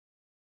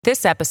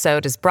This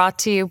episode is brought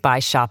to you by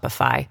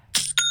Shopify.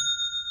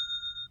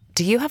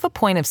 Do you have a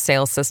point of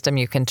sale system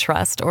you can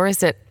trust, or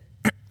is it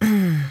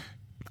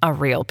a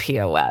real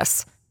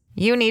POS?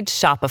 You need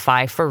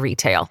Shopify for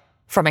retail.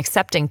 From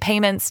accepting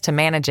payments to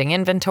managing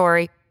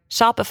inventory,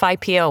 Shopify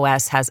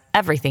POS has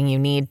everything you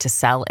need to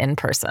sell in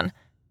person.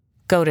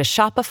 Go to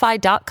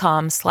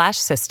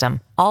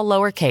shopify.com/system, all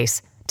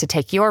lowercase, to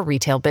take your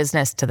retail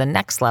business to the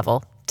next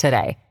level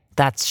today.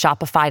 That's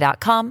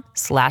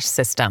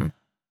shopify.com/system.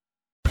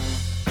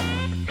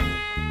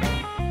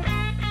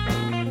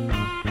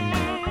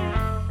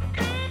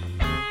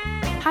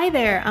 Hi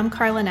there, I'm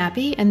Carla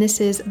Nappi, and this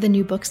is the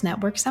New Books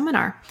Network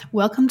Seminar.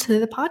 Welcome to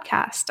the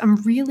podcast. I'm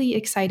really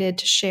excited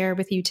to share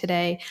with you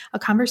today a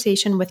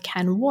conversation with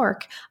Ken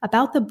Wark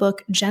about the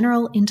book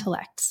General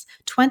Intellects,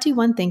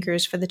 21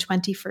 Thinkers for the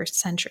 21st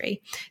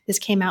Century. This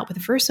came out with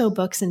Verso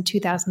Books in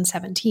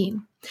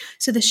 2017.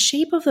 So the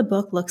shape of the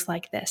book looks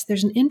like this.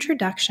 There's an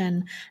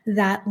introduction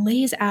that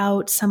lays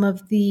out some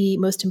of the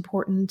most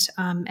important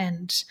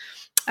and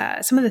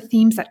some of the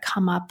themes that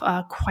come up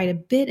quite a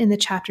bit in the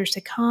chapters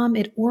to come.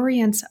 It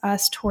orients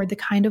us toward the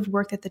kind of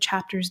work that the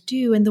chapters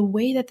do and the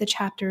way that the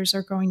chapters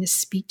are going to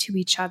speak to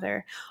each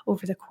other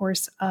over the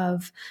course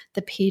of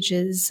the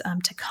pages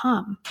to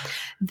come.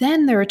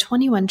 Then there are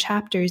 21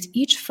 chapters,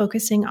 each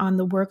focusing on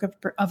the work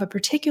of a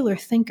particular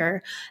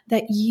thinker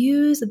that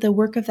use the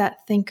work of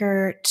that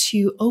thinker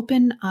to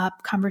open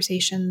up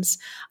conversations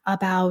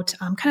about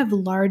kind of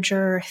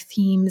larger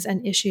themes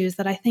and issues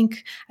that I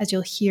think, as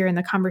you'll hear in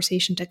the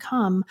conversation to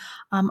come,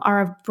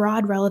 are of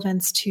broad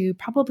relevance to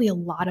probably a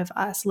lot of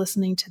us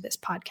listening to this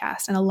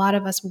podcast and a lot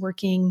of us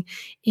working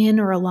in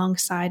or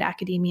alongside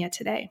academia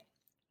today.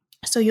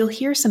 So you'll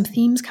hear some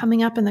themes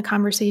coming up in the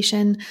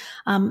conversation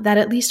that,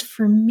 at least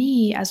for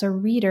me as a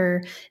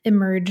reader,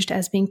 emerged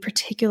as being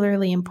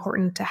particularly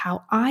important to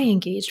how I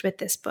engaged with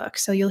this book.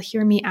 So you'll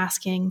hear me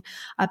asking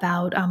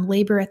about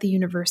labor at the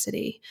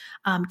university,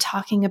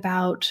 talking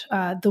about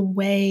the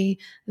way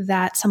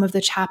that some of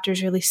the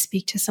chapters really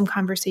speak to some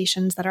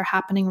conversations that are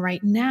happening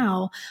right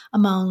now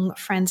among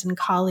friends and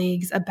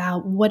colleagues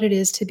about what it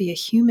is to be a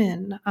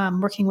human,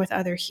 working with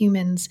other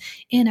humans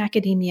in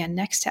academia,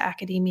 next to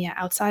academia,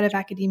 outside of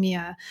academia,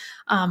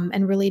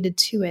 and related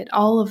to it.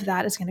 All of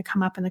that is going to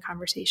come up in the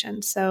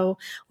conversation. So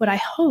what I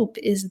hope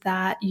is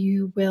that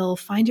you will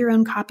find your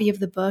own copy of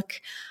the book,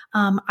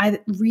 either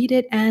read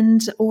it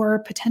and or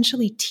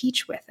potentially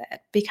teach with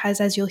it,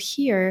 because as you'll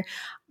hear,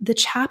 the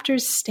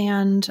chapters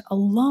stand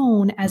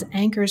alone as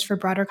anchors for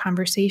broader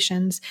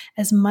conversations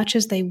as much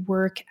as they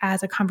work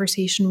as a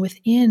conversation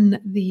within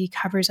the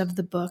covers of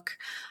the book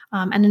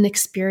and an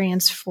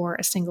experience for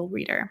a single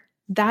reader.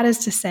 That is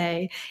to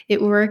say,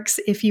 it works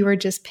if you are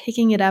just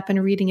picking it up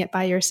and reading it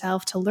by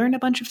yourself to learn a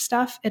bunch of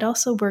stuff. It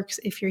also works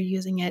if you're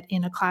using it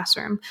in a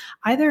classroom,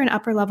 either an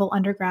upper level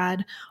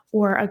undergrad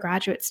or a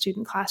graduate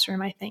student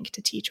classroom, I think,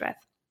 to teach with.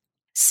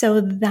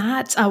 So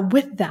that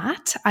with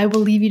that, I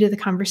will leave you to the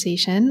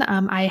conversation.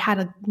 I had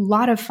a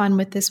lot of fun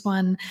with this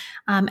one,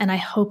 and I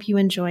hope you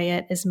enjoy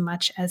it as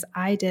much as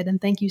I did. And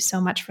thank you so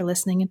much for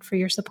listening and for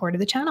your support of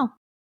the channel.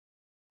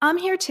 I'm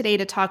here today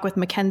to talk with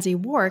Mackenzie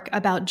Wark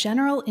about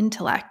General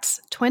Intellects,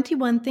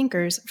 21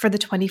 Thinkers for the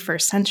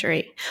 21st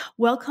Century.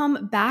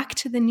 Welcome back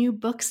to the New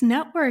Books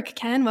Network,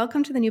 Ken.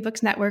 Welcome to the New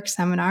Books Network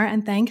seminar,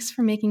 and thanks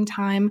for making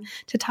time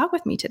to talk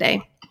with me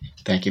today.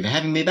 Thank you for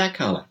having me back,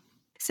 Carla.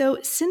 So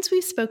since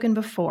we've spoken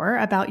before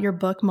about your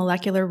book,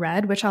 Molecular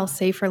Red, which I'll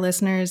say for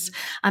listeners,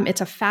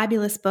 it's a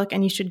fabulous book,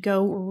 and you should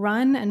go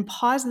run and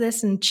pause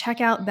this and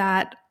check out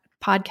that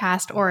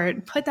podcast or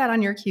put that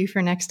on your queue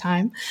for next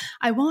time.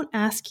 I won't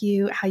ask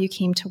you how you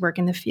came to work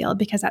in the field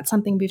because that's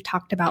something we've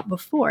talked about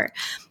before.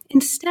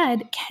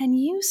 Instead, can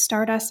you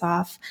start us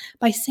off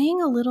by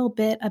saying a little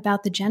bit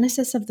about the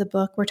genesis of the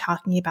book we're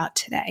talking about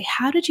today?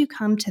 How did you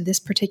come to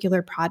this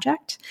particular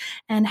project,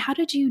 and how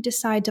did you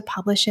decide to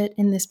publish it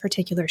in this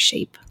particular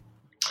shape?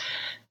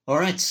 All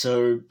right,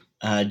 so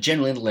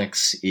General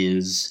Intellects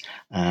is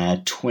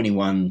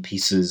 21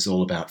 pieces,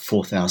 all about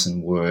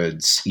 4,000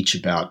 words, each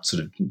about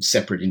sort of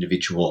separate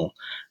individual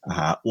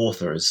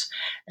authors.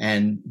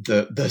 And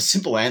the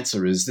simple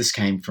answer is this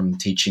came from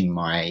teaching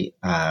my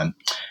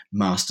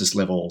master's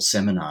level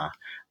seminar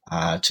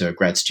to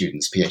grad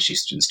students. PhD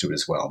students do it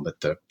as well, but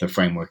the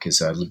framework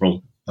is a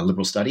liberal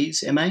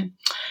studies MA.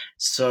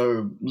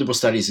 So liberal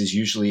studies is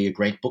usually a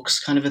great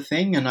books kind of a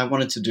thing, and I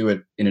wanted to do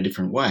it in a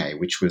different way,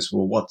 which was,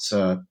 well, what's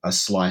a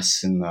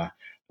slice in the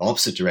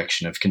opposite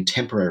direction of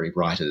contemporary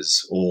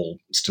writers, all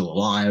still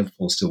alive,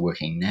 all still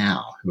working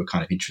now, who are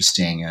kind of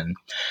interesting, and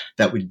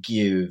that would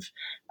give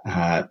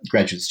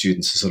graduate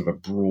students a sort of a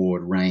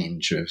broad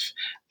range of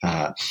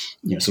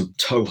sort of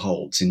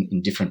toeholds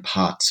in different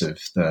parts of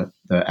the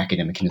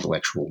academic and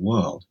intellectual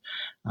world.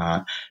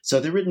 So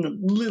they're written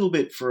a little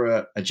bit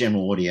for a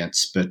general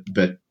audience, but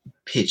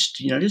pitched,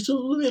 just a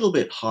little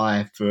bit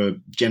high for a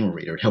general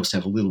reader. It helps to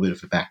have a little bit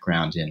of a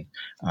background in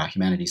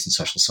humanities and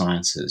social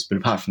sciences. But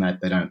apart from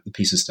that, the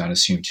pieces don't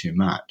assume too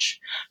much.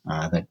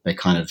 They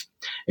kind of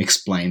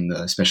explain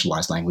the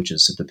specialized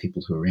languages of the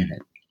people who are in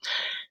it.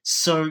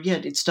 So yeah,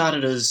 it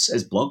started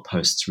as blog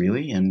posts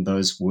really, and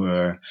those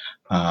were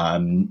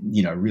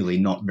really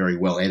not very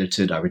well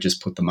edited. I would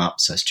just put them up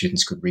so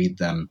students could read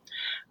them.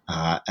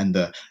 And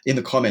in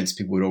the comments,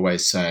 people would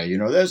always say,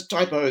 there's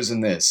typos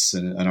in this.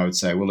 And I would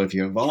say, well, if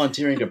you're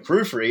volunteering to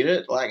proofread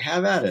it,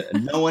 have at it.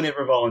 And no one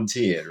ever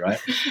volunteered, right?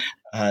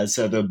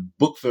 So the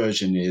book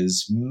version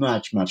is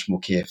much, much more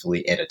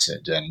carefully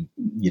edited. And,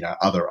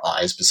 other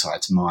eyes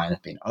besides mine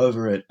have been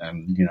over it.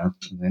 And,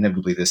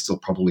 inevitably there's still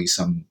probably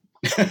some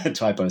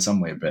typo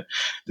somewhere, but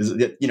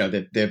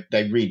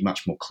they read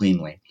much more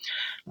cleanly.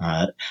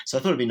 So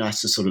I thought it'd be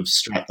nice to sort of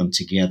strap them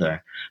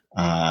together.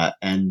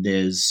 And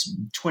there's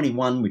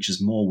 21, which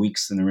is more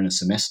weeks than are in a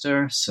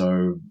semester.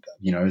 So,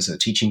 as a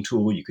teaching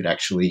tool, you could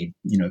actually,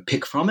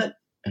 pick from it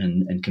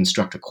and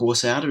construct a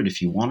course out of it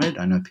if you wanted.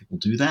 I know people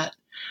do that.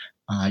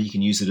 You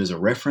can use it as a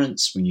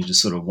reference when you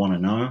just sort of want to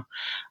know.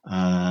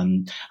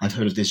 I've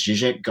heard of this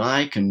Zizek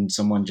guy. Can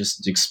someone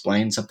just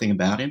explain something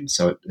about him?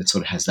 So it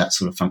sort of has that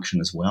sort of function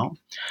as well.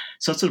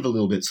 So it's sort of a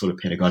little bit sort of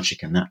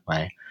pedagogic in that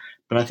way.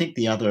 But I think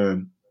the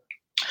other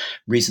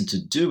reason to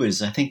do it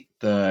is I think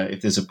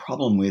if there's a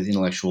problem with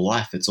intellectual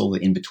life, it's all the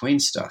in-between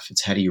stuff.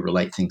 It's how do you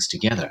relate things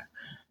together?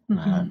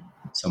 Mm-hmm.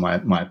 So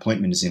my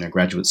appointment is in a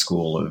graduate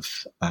school of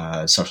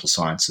social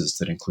sciences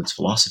that includes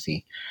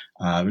philosophy.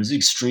 It was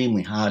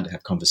extremely hard to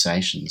have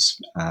conversations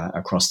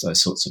across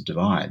those sorts of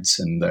divides,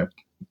 and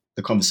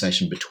the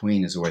conversation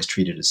between is always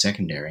treated as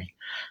secondary.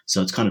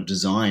 So it's kind of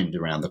designed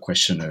around the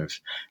question of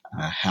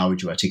how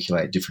would you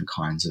articulate different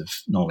kinds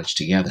of knowledge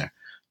together,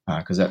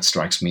 because that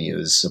strikes me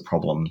as a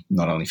problem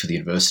not only for the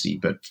university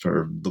but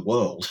for the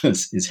world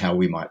is how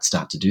we might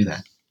start to do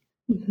that.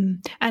 Mm-hmm.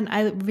 And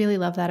I really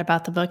love that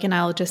about the book. And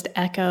I'll just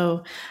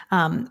echo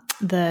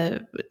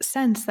the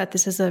sense that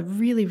this is a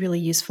really, really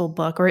useful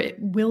book, or it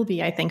will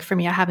be, I think, for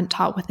me. I haven't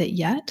taught with it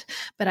yet,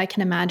 but I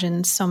can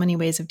imagine so many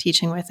ways of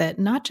teaching with it,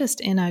 not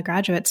just in a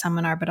graduate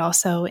seminar, but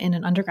also in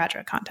an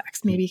undergraduate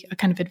context, maybe a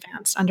kind of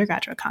advanced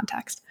undergraduate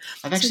contect.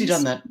 I've actually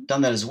done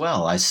that as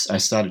well. I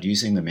started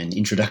using them in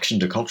Introduction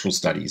to Cultural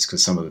Studies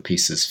because some of the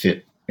pieces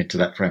fit into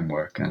that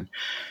framework, and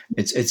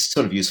it's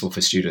sort of useful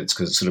for students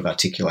because it sort of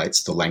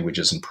articulates the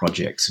languages and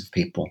projects of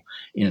people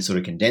in a sort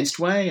of condensed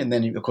way. And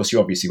then, of course, you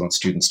obviously want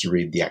students to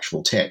read the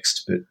actual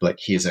text, but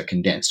here's a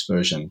condensed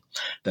version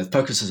that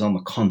focuses on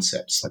the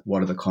concepts, like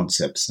what are the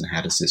concepts and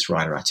how does this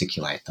writer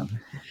articulate them?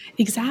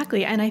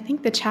 Exactly. And I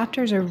think the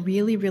chapters are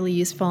really, really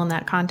useful in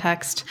that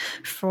context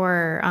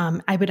for,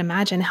 I would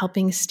imagine,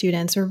 helping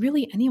students or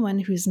really anyone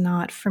who's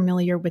not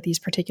familiar with these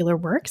particular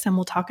works, and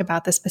we'll talk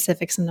about the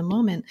specifics in a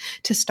moment,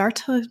 to start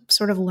to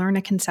sort of learn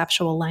a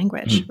conceptual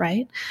language,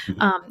 right?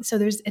 So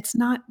it's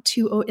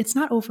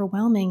not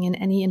overwhelming in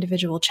any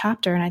individual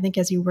chapter. And I think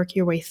as you work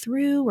your way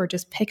through or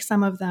just pick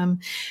some of them,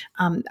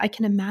 I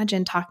can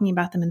imagine talking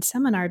about them in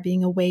seminar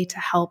being a way to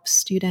help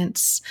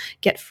students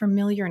get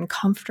familiar and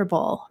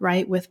comfortable,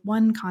 right, with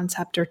one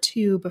concept or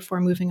two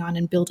before moving on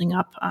and building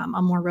up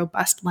a more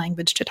robust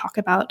language to talk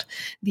about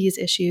these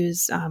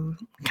issues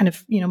kind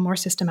of, more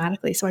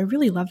systematically. So I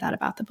really love that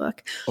about the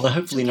book. Well,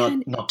 hopefully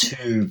not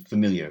too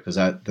familiar, because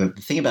the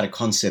thing about a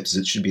concept is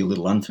it should be a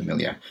little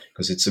unfamiliar,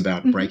 because it's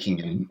about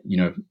breaking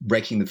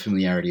the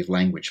familiarity of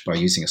language by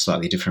using a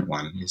slightly different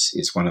one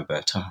is one of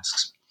the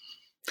tasks.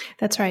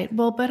 That's right.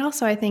 Well, but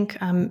also I think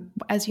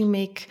as you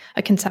make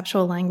a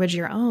conceptual language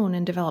your own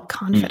and develop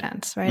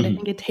confidence, right? I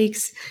think it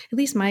takes, at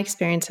least my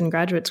experience in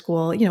graduate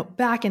school,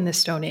 back in the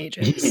Stone Age,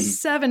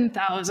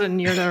 7,000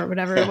 years or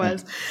whatever it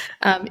was,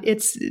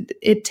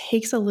 it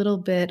takes a little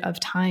bit of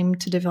time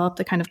to develop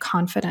the kind of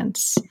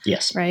confidence,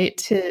 yes, right?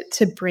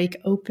 To break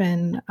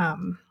open.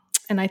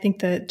 And I think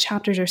the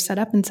chapters are set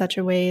up in such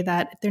a way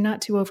that they're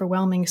not too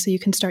overwhelming. So you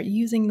can start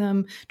using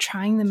them,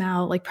 trying them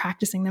out, like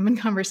practicing them in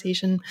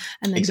conversation,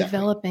 and then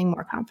developing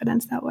more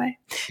confidence that way.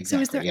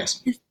 Exactly.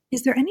 So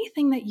is there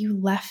anything that you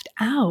left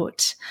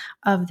out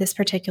of this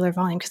particular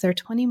volume? Because there are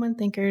 21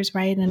 thinkers,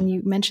 right? And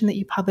you mentioned that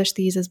you published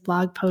these as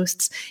blog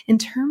posts. In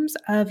terms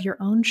of your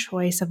own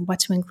choice of what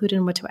to include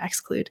and what to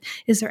exclude,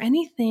 is there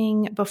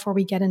anything, before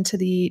we get into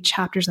the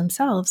chapters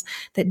themselves,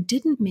 that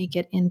didn't make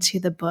it into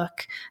the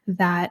book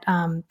that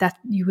that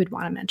you would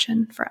want to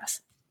mention for us?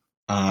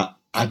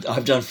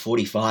 I've done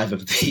 45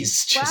 of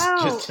these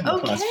just in the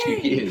last few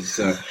years,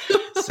 so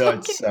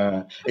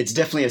it's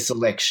definitely a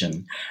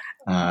selection.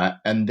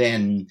 And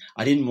then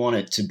I didn't want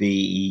it to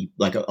be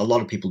like a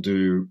lot of people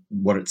do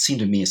what it seemed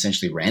to me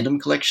essentially random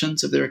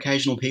collections of their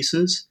occasional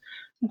pieces,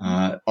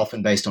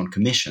 often based on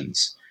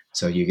commissions.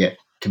 So you get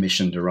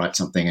commissioned to write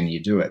something and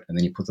you do it and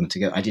then you put them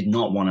together. I did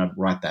not want to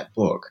write that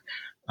book.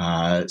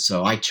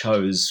 So I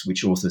chose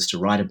which authors to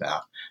write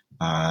about.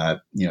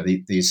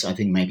 These, I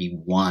think maybe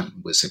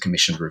one was a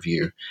commissioned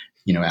review,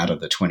 out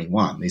of the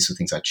 21. These were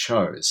things I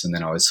chose. And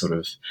then I was sort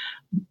of,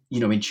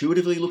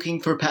 intuitively looking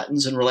for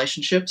patterns and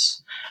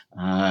relationships.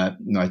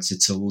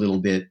 It's a little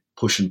bit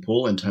push and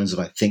pull in terms of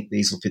I think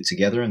these will fit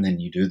together, and then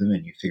you do them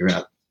and you figure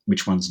out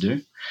which ones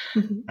do.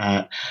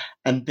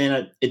 And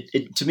then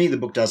it to me, the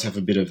book does have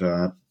a bit of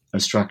a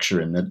structure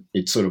in that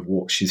it sort of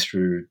walks you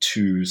through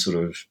two sort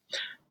of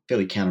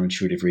fairly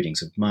counterintuitive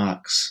readings of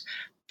Marx,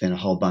 then a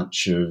whole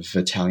bunch of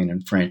Italian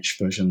and French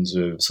versions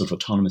of sort of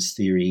autonomous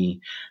theory,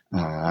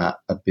 a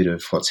bit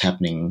of what's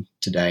happening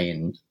today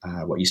in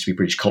what used to be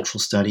British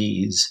cultural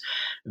studies,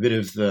 a bit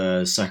of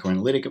the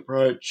psychoanalytic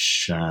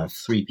approach,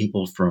 3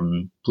 people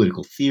from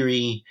political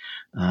theory,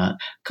 a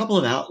couple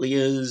of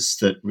outliers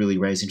that really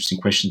raise interesting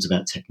questions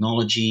about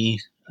technology,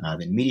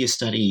 then media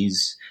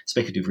studies,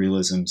 speculative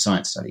realism,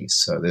 science studies.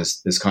 So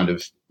there's kind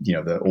of,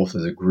 the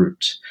authors are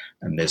grouped,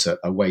 and there's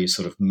a way you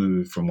sort of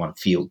move from one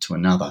field to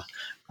another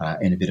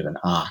in a bit of an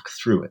arc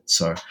through it.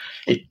 So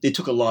it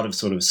took a lot of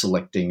sort of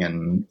selecting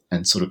and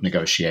sort of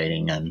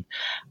negotiating. And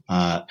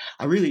I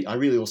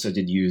really also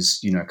did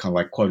use, kind of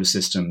like quota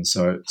systems.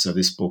 So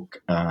this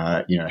book,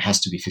 has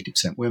to be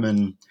 50%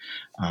 women.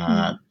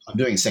 I'm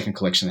doing a second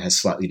collection that has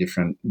slightly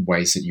different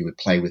ways that you would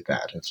play with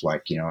that. Of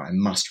like, I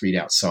must read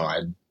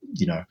outside,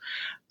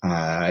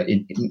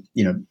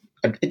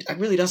 it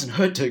really doesn't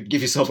hurt to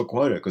give yourself a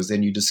quota, because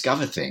then you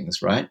discover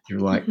things, right? You're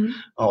like,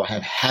 I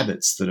have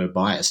habits that are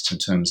biased in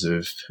terms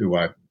of who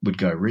I would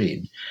go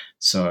read.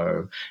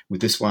 So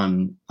with this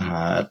one,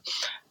 and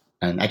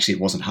actually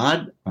it wasn't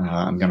hard,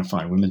 I'm going to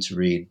find women to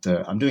read.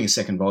 I'm doing a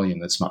second volume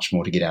that's much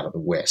more to get out of the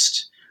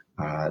West.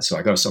 So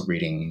I got to stop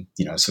reading,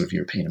 sort of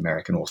European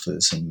American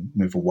authors and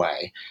move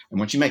away. And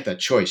once you make that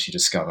choice, you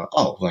discover,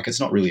 it's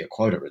not really a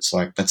quota. It's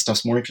like that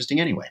stuff's more interesting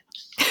anyway.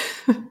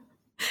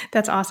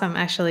 That's awesome,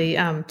 actually,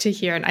 to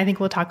hear. And I think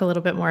we'll talk a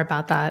little bit more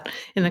about that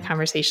in the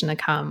conversation to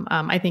come.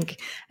 I think,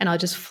 and I'll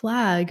just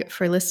flag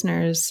for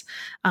listeners,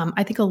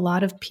 I think a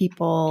lot of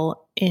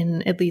people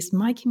in at least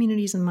my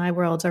communities and my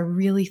worlds are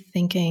really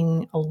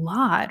thinking a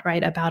lot,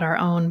 right, about our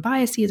own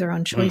biases, our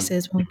own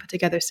choices when we put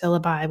together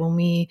syllabi, when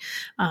we,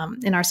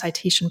 in our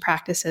citation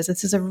practices.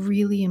 This is a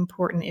really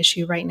important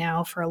issue right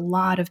now for a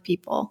lot of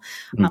people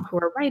who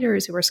are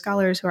writers, who are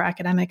scholars, who are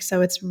academics.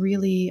 So it's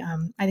really,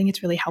 I think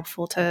it's really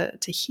helpful to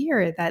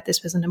hear that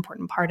this was an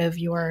important part of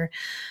your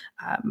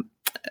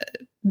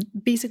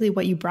basically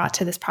what you brought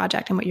to this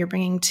project and what you're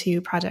bringing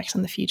to projects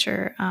in the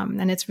future.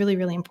 And it's really,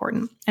 really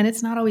important. And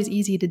it's not always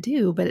easy to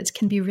do, but it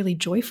can be really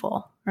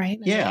joyful, right?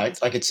 Yeah,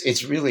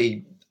 it's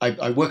really,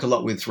 I work a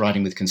lot with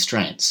writing with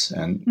constraints.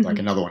 And like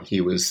another one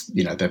here was,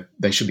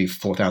 they should be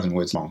 4,000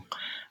 words long.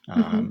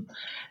 And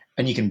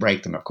you can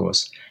break them, of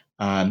course.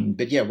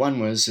 But yeah, one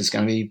was, it's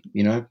going to be,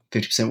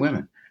 50%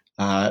 women.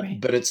 Right.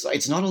 But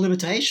it's not a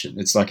limitation.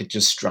 It's like it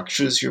just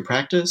structures your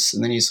practice,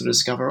 and then you sort of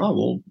discover,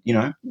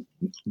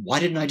 why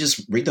didn't I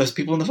just read those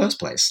people in the first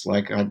place?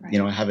 Like, I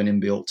have an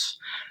inbuilt.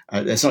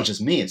 It's not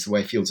just me; it's the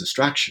way fields are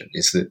structured.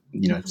 Is that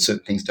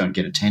certain things don't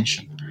get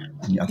attention,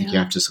 and I think you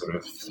have to sort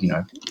of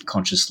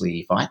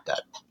consciously fight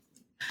that.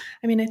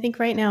 I mean, I think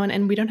right now,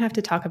 and we don't have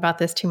to talk about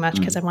this too much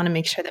because I want to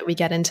make sure that we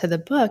get into the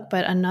book,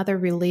 but another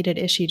related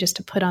issue just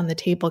to put on the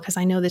table, because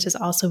I know this is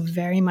also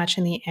very much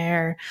in the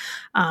air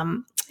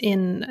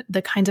in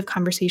the kinds of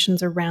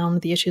conversations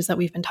around the issues that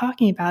we've been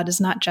talking about, is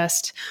not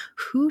just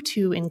who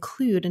to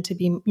include and to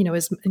be,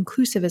 as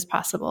inclusive as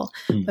possible,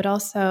 but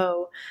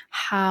also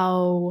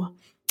how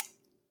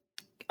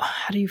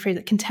do you phrase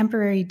it?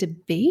 Contemporary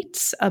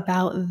debates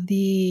about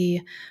the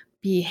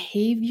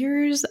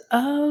behaviors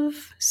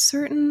of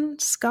certain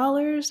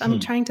scholars. I'm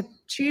trying to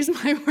choose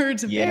my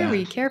words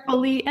very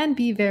carefully and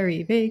be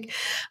very vague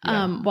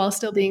while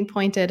still being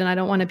pointed. And I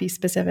don't want to be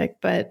specific,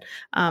 but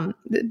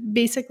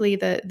basically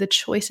the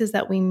choices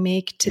that we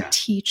make to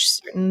teach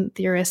certain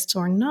theorists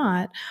or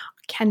not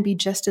can be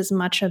just as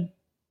much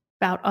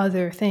about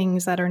other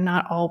things that are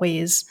not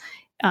always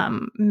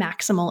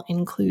maximal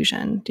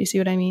inclusion. Do you see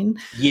what I mean?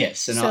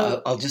 Yes. And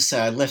so, I'll just say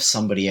I left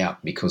somebody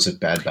out because of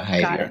bad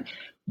behavior.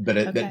 But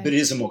it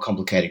is a more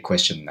complicated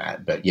question than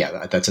that. But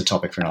yeah, that's a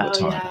topic for another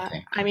time. Yeah. I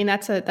think. I mean,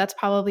 that's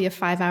probably a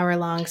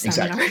 5-hour-long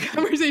seminar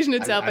conversation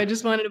itself. I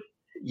just wanted to.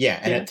 Yeah,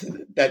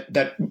 and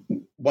that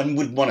one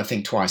would want to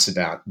think twice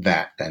about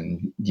that,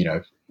 and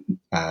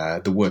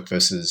the work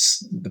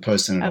versus the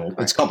person. And all.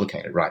 It's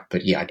complicated, right?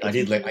 But yeah, I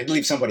did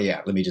leave somebody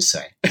out. Let me just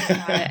say.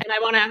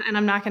 And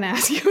I'm not going to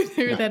ask you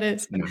who that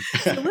is. No.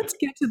 So let's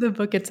get to the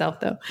book itself,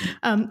 though.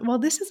 While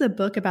this is a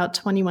book about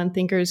 21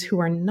 thinkers who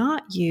are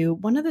not you,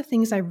 one of the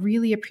things I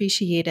really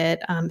appreciated,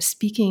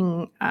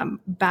 speaking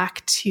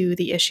back to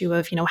the issue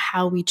of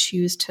how we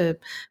choose to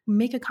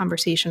make a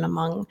conversation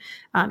among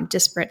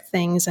disparate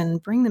things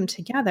and bring them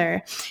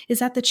together, is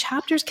that the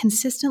chapters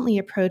consistently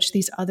approach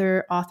these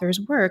other authors'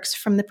 works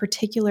from the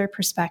particular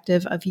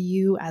perspective of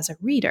you as a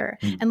reader,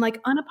 and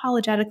like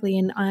unapologetically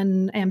and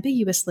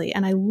unambiguously.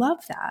 And I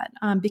love that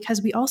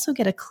because we also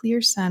get a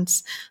clear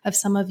sense of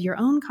some of your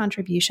own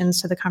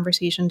contributions to the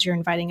conversations you're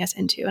inviting us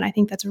into. And I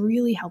think that's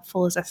really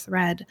helpful as a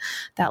thread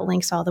that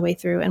links all the way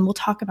through. And we'll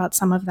talk about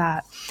some of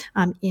that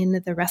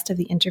in the rest of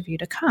the interview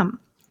to come.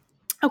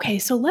 Okay,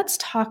 so let's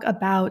talk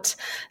about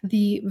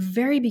the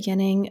very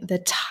beginning, the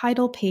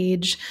title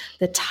page,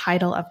 the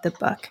title of the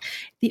book.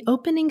 The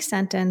opening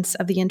sentence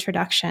of the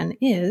introduction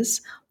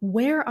is,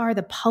 "Where are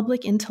the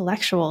public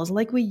intellectuals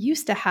like we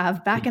used to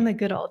have back in the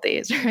good old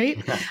days," right?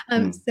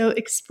 So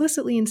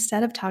explicitly,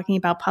 instead of talking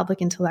about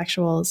public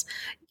intellectuals,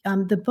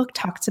 the book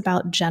talks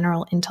about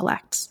general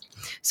intellects.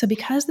 So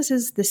because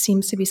this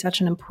seems to be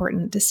such an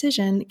important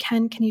decision,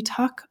 can you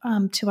talk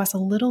to us a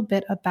little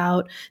bit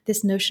about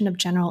this notion of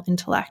general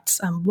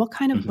intellects? What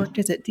kind of work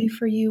does it do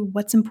for you?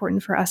 What's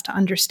important for us to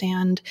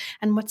understand?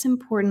 And what's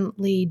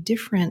importantly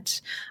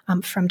different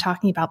from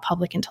talking about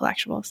public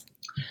intellectuals?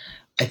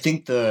 I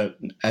think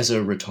as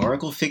a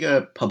rhetorical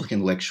figure, public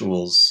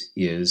intellectuals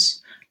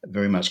is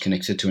very much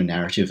connected to a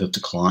narrative of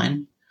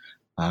decline.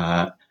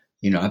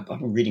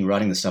 I've been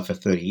writing this stuff for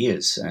 30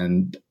 years,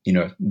 and,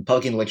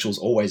 public intellectuals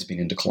always been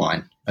in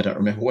decline. I don't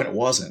remember when it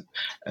wasn't.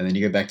 And then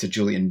you go back to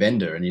Julian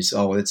Bender and you say,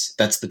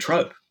 that's the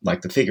trope.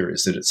 Like, the figure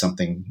is that it's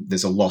something,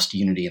 there's a lost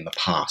unity in the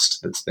past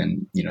that's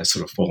then,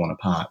 sort of fallen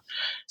apart.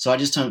 So I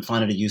just don't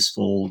find it a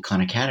useful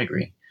kind of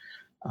category.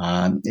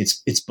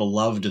 It's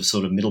beloved of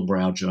sort of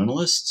middle-brow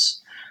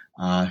journalists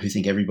who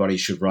think everybody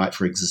should write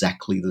for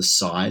exactly the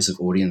size of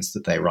audience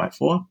that they write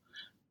for.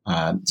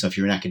 So if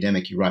you're an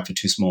academic, you write for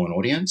too small an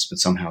audience, but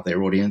somehow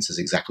their audience is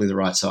exactly the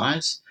right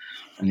size.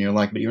 And you're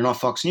like, but you're not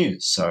Fox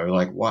News. So,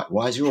 like,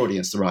 why is your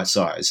audience the right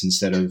size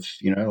instead of,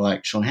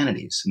 like Sean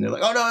Hannity's? And they're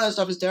like, oh, no, that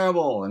stuff is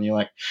terrible. And you're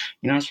like,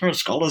 as far as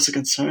scholars are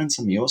concerned,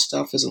 some of your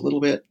stuff is a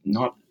little bit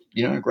not,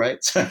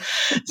 great. So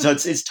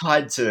it's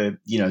tied to,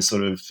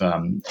 sort of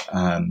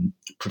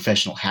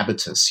professional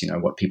habitus,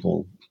 what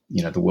people,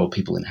 the world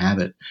people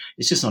inhabit.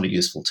 It's just not a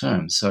useful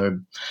term. So,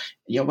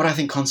 what I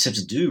think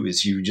concepts do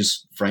is you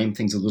just frame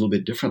things a little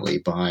bit differently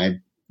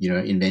by,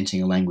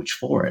 inventing a language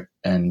for it.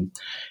 And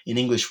in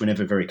English, we're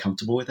never very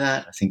comfortable with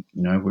that. I think,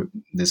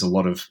 there's a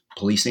lot of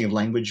policing of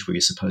language where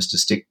you're supposed to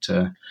stick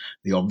to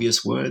the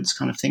obvious words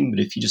kind of thing. But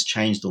if you just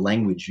change the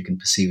language, you can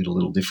perceive it a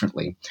little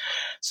differently.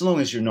 So long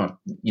as you're not,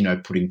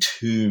 putting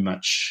too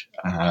much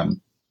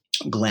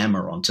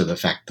glamour onto the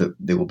fact that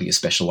there will be a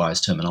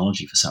specialized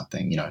terminology for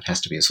something. It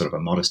has to be a sort of a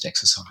modest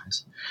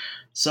exercise.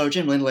 So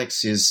general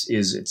intellects is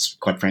it's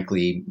quite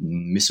frankly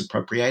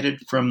misappropriated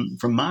from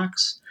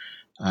Marx.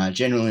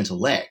 General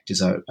intellect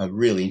is a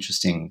really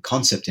interesting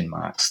concept in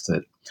Marx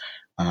that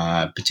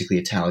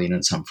particularly Italian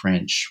and some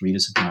French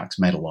readers of Marx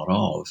made a lot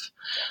of,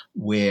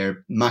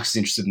 where Marx is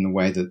interested in the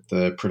way that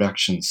the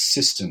production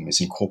system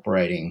is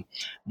incorporating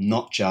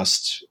not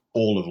just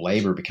all of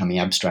labor becoming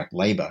abstract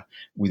labor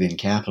within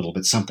capital,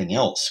 but something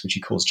else, which he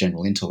calls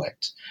general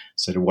intellect.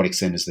 So to what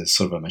extent is there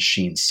sort of a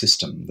machine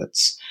system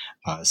that's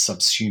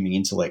subsuming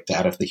intellect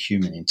out of the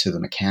human into the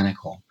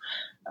mechanical?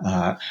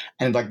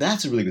 And like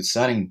that's a really good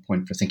starting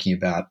point for thinking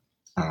about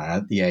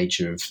the age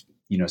of,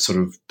 sort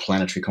of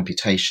planetary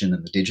computation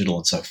and the digital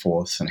and so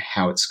forth, and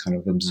how it's kind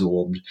of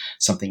absorbed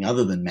something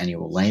other than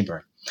manual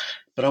labor.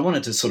 But I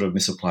wanted to sort of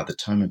misapply the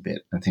term a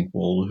bit and think,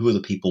 well, who are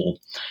the people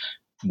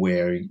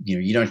where,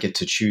 you don't get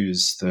to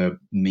choose the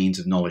means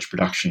of knowledge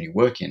production you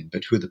work in,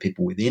 but who are the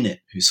people within it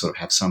who sort of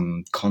have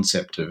some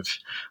concept of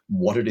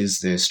what it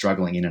is they're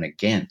struggling in and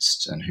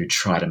against, and who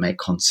try to make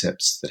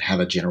concepts that have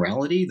a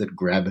generality that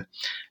grab,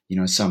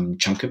 some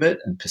chunk of it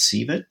and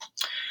perceive it.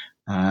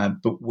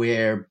 But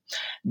where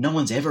no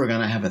one's ever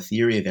going to have a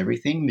theory of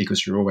everything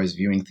because you're always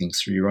viewing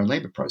things through your own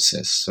labor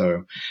process.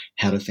 So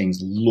how do things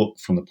look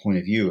from the point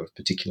of view of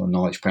particular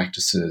knowledge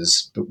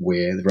practices, but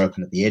where they're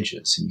open at the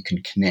edges and you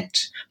can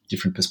connect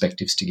different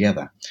perspectives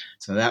together.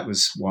 So that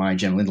was why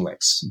general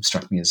intellects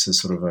struck me as a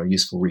sort of a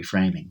useful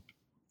reframing.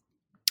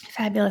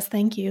 Fabulous.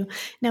 Thank you.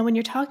 Now, when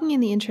you're talking in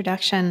the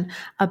introduction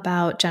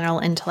about general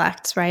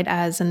intellects, right,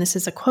 and this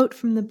is a quote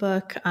from the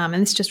book, and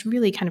this just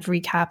really kind of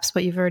recaps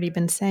what you've already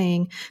been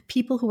saying,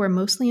 people who are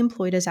mostly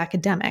employed as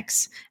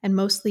academics and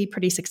mostly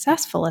pretty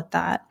successful at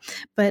that,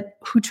 but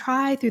who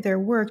try through their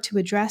work to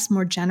address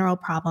more general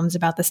problems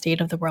about the state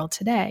of the world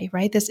today,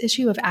 right? This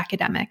issue of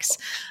academics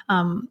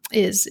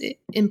is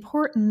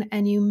important.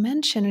 And you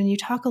mention, and you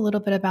talk a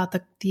little bit about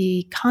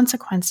the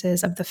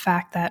consequences of the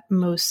fact that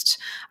most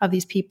of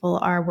these people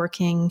are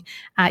working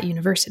at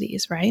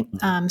universities, right?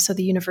 So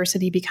the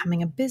university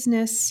becoming a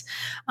business,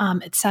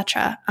 et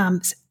cetera.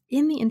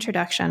 In the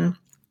introduction,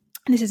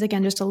 and this is,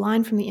 again, just a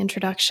line from the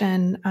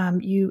introduction,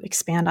 you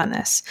expand on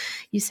this.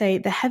 You say,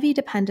 the heavy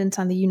dependence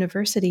on the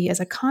university as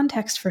a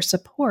context for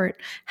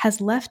support has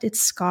left its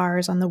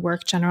scars on the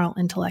work general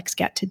intellects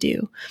get to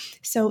do.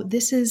 So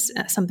this is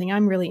something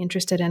I'm really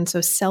interested in. So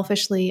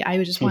selfishly, I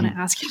would just want to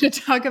ask you to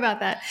talk about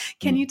that.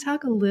 Can you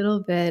talk a little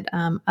bit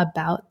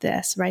about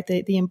this, right?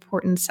 The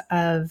importance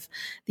of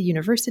the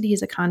university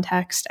as a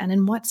context, and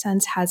in what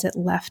sense has it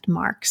left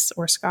marks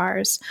or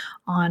scars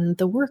on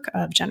the work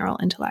of general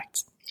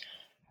intellects?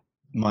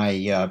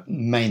 My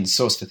main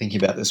source for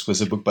thinking about this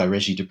was a book by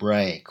Reggie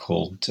Debray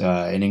called,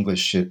 in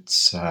English,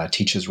 it's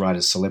Teachers,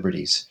 Writers,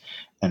 Celebrities.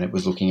 And it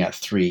was looking at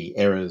 3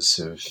 eras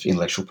of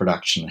intellectual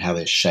production and how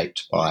they're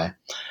shaped by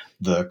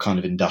the kind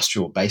of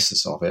industrial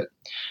basis of it.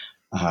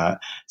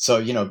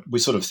 So, we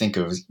sort of think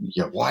of,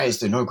 why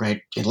is there no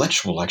great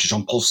intellectual like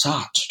Jean-Paul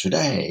Sartre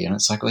today? And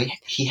it's like, well,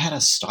 he had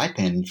a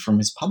stipend from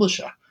his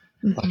publisher.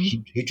 Like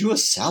he drew a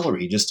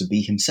salary just to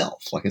be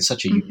himself. Like it's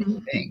such a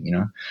unique thing, you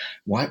know.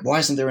 Why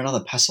isn't there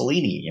another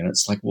Pasolini? You know,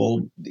 it's like,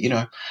 well, you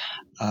know,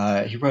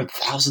 he wrote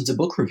thousands of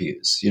book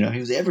reviews. You know, he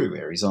was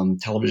everywhere. He's on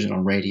television,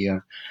 on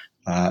radio.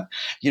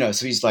 You know,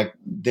 so he's like,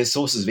 there's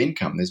sources of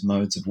income, there's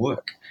modes of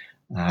work.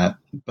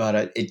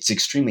 But it's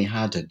extremely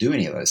hard to do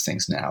any of those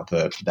things now.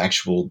 The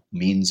actual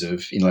means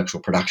of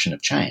intellectual production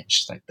have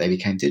changed. Like they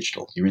became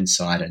digital. You're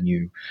inside a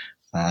new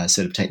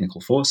set of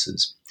technical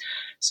forces.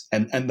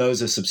 And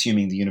those are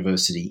subsuming the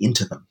university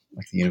into them.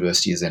 Like the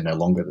university is then no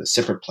longer the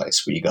separate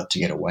place where you got to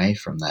get away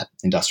from that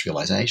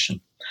industrialization.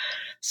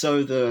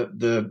 So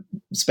the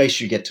space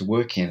you get to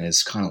work in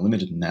is kind of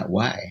limited in that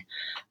way.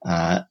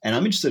 And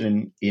I'm interested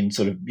in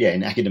sort of,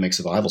 in academic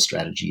survival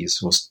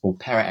strategies or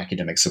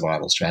para-academic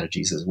survival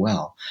strategies as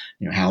well.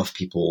 You know, how have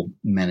people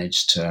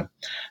managed to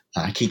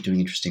keep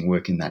doing interesting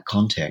work in that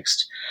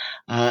context?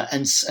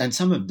 And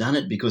some have done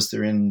it because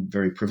they're in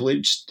very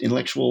privileged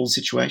intellectual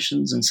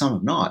situations, and some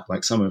have not.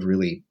 Like some have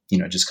really, you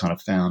know, just kind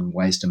of found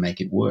ways to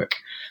make it work.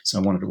 So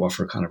I wanted to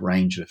offer a kind of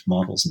range of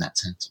models in that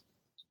sense.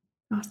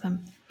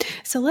 Awesome.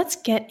 So let's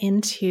get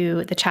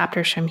into the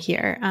chapters from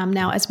here.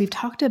 Now, as we've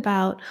talked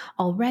about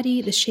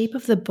already, the shape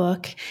of the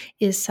book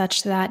is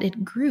such that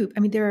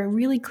there are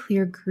really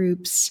clear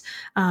groups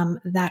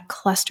that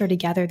cluster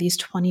together these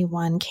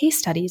 21 case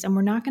studies. And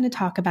we're not going to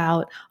talk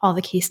about all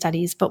the case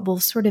studies, but we'll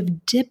sort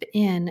of dip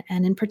in.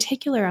 And in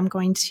particular, I'm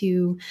going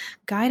to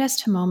guide us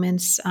to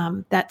moments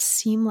that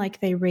seem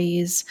like they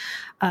raise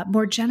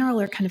more general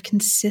or kind of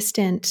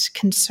consistent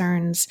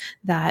concerns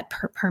that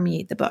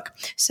permeate the book.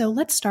 So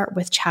let's start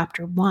with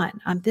chapter 1.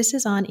 This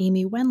is on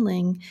Amy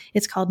Wendling.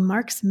 It's called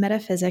Marx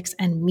Metaphysics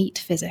and Meat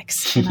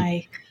Physics.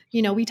 And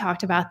we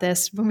talked about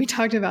this when we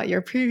talked about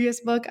your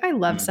previous book. I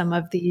love some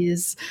of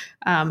these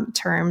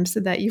terms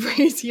that you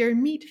raise here.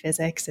 Meat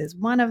physics is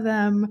one of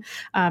them.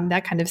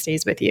 That kind of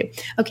stays with you.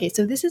 Okay,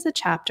 so this is a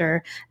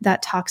chapter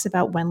that talks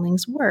about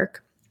Wendling's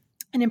work.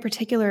 And in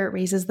particular, it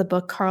raises the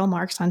book Karl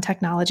Marx on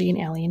Technology and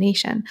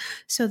Alienation.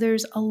 So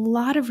there's a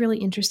lot of really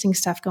interesting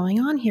stuff going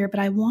on here, but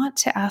I want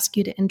to ask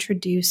you to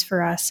introduce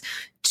for us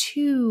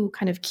two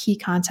kind of key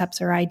concepts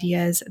or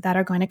ideas that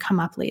are going to come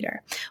up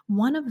later.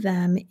 One of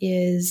them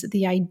is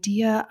the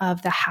idea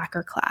of the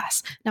hacker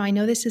class. Now, I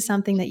know this is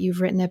something that you've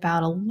written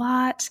about a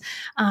lot,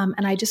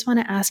 and I just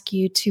want to ask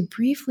you to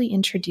briefly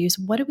introduce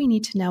what do we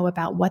need to know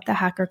about what the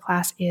hacker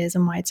class is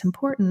and why it's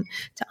important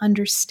to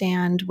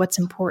understand what's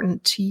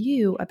important to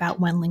you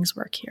about Wendling's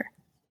work here.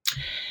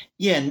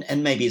 Yeah,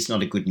 and maybe it's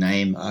not a good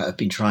name. I've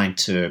been trying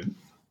to,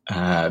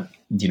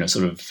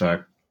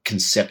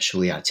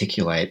 conceptually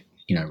articulate,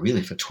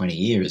 really for 20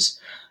 years,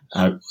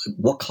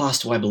 what class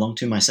do I belong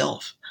to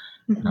myself?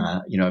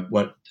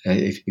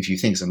 If you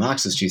think as a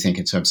Marxist, you think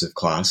in terms of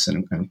class,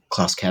 and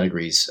class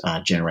categories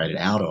are generated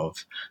out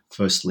of,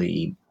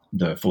 firstly,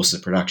 the forces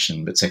of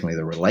production, but secondly,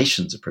 the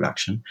relations of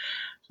production.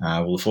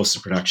 The forces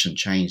of production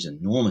changed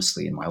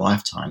enormously in my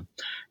lifetime.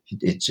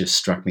 It just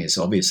struck me as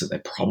obvious that they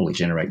probably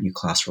generate new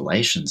class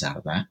relations out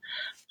of that.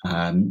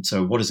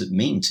 So what does it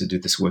mean to do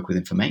this work with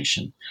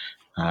information?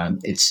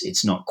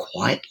 It's not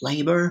quite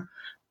labor,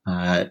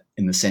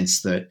 in the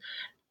sense that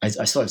I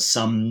still have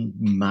some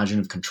margin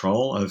of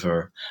control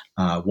over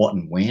what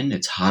and when.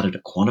 It's harder to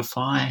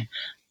quantify.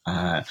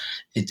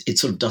 It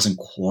sort of doesn't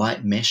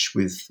quite mesh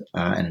with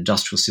an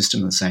industrial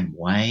system in the same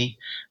way.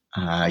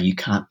 You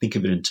can't think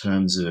of it in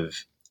terms of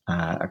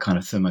a kind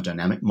of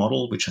thermodynamic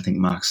model, which I think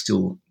Marx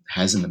still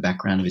has in the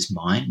background of his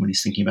mind when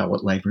he's thinking about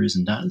what labor is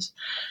and does.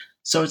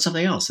 So it's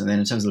something else. And then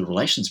in terms of the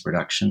relations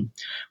production,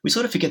 we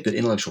sort of forget that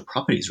intellectual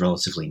property is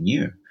relatively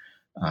new.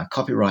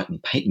 Copyright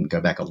and patent go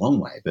back a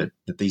long way, but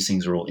that these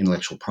things are all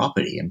intellectual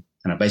property and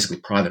are basically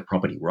private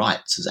property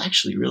rights is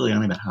actually really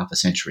only about half a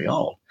century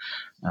old.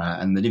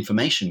 And that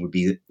information would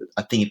be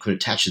a thing it could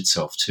attach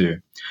itself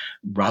to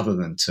rather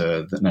than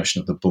to the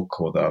notion of the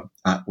book or the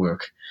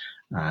artwork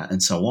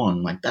and so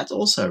on. Like that's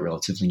also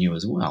relatively new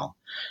as well.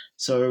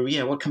 So,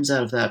 what comes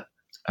out of that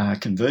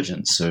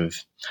convergence of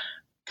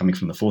coming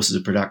from the forces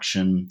of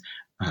production,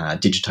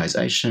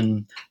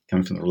 digitization,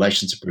 coming from the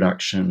relations of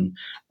production,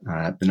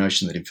 the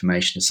notion that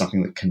information is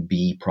something that can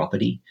be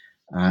property.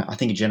 I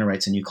think it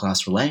generates a new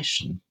class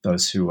relation.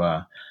 Those who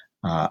are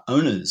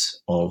owners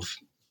of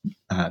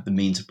the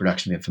means of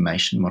production of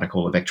information, what I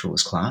call a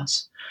vectorless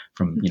class,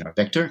 from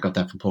Vector, got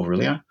that from Paul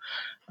Virilio.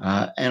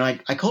 And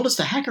I called us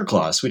the hacker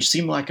class, which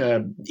seemed like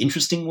a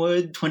interesting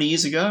word 20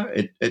 years ago.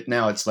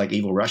 Now it's like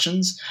evil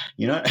Russians,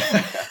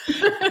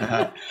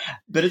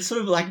 but it's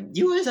sort of like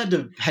you always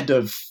had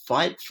to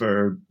fight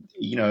for,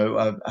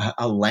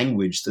 a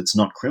language that's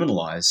not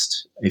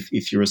criminalized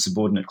if you're a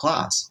subordinate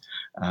class.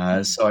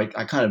 So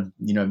I kind of,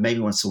 maybe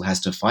one still has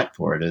to fight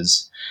for it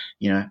as,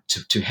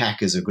 to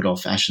hack is a good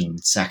old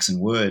fashioned Saxon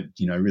word,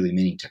 really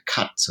meaning to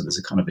cut. So there's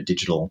a kind of a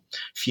digital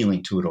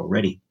feeling to it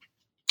already.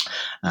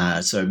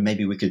 So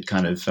maybe we could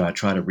kind of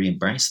try to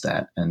re-embrace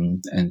that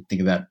and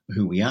think about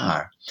who we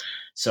are.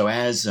 So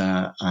as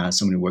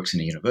someone who works in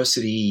a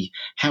university,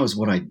 how is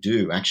what I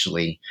do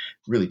actually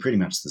really pretty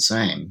much the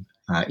same?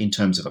 in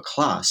terms of a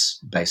class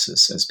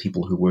basis as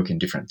people who work in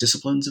different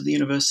disciplines of the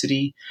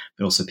university,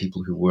 but also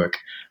people who work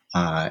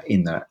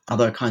in the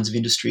other kinds of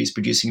industries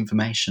producing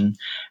information.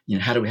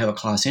 How do we have a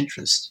class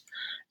interest?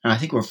 And I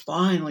think we're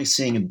finally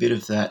seeing a bit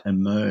of that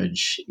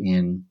emerge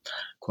in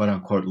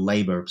quote-unquote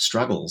labor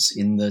struggles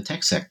in the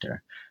tech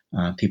sector.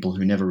 People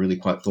who never really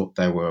quite thought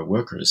they were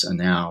workers are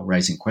now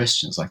raising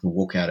questions. Like the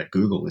walkout at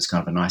Google is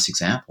kind of a nice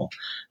example.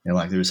 They're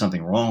like, there is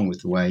something wrong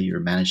with the way you're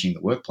managing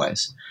the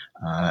workplace,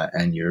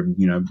 and you're,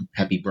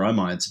 happy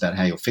bromides about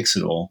how you'll fix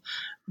it all.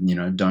 We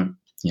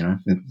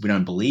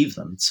don't believe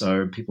them.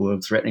 So people are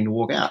threatening to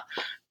walk out,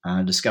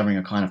 discovering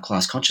a kind of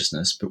class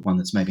consciousness, but one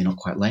that's maybe not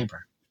quite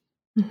labor.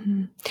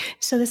 Mm-hmm.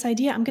 So this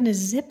idea, I'm going to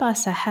zip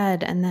us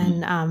ahead and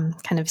then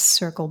kind of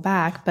circle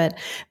back, but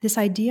this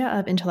idea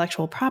of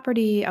intellectual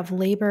property, of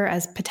labor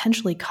as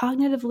potentially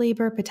cognitive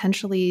labor,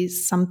 potentially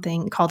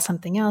something called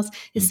something else,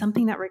 is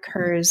something that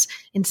recurs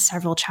in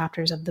several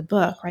chapters of the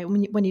book, right?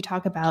 When you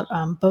talk about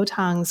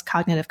Boateng's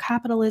cognitive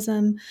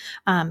capitalism,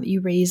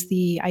 you raise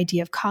the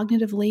idea of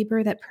cognitive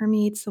labor that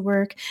permeates the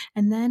work.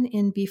 And then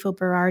in Bifo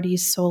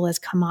Berardi's Soul as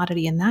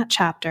Commodity, in that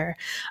chapter,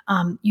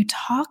 you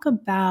talk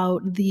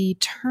about the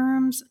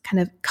term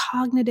kind of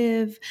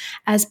cognitive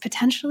as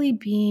potentially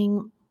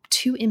being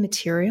too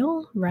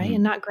immaterial, right?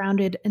 And not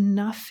grounded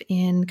enough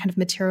in kind of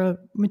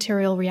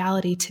material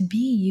reality to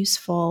be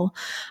useful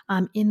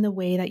in the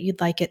way that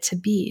you'd like it to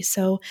be.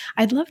 So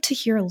I'd love to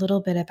hear a little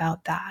bit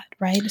about that,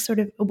 right? Sort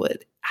of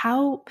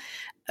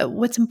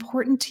what's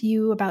important to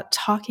you about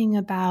talking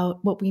about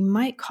what we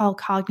might call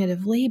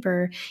cognitive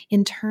labor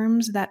in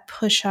terms that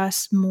push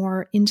us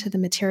more into the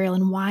material,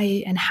 and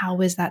why and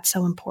how is that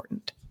so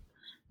important?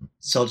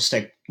 So I'll just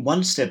take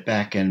one step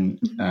back and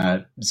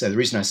so the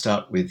reason I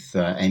start with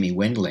Amy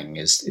Wendling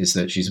is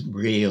that she's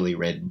really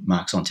read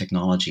Marx on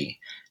technology,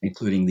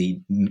 including the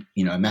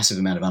massive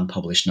amount of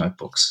unpublished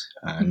notebooks.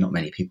 Not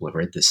many people have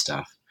read this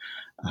stuff.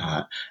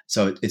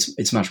 So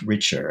it's much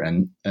richer,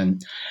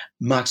 and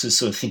Marx is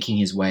sort of thinking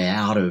his way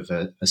out of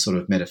a sort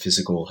of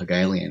metaphysical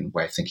Hegelian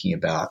way of thinking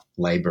about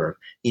labor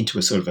into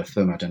a sort of a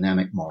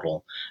thermodynamic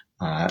model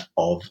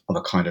of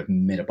a kind of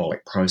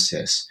metabolic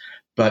process.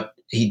 But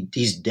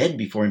he's dead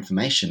before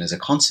information as a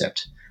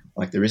concept.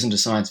 Like, there isn't a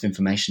science of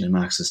information in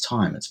Marx's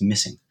time. It's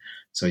missing.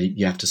 So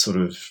you have to sort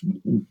of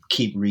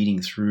keep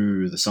reading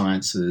through the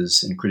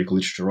sciences and critical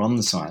literature on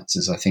the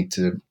sciences, I think,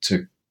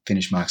 to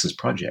finish Marx's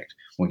project.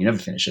 Well, you never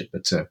finish it,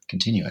 but to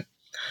continue it.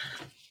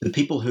 The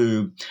people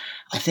who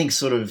I think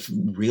sort of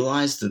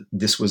realized that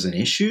this was an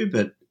issue,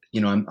 but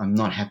I'm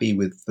not happy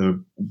with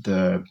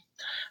the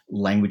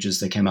languages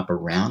that came up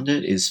around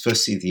it, is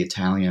firstly the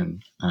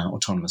Italian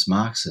autonomous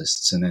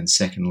Marxists, and then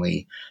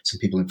secondly some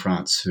people in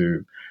France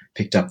who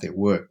picked up their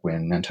work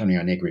when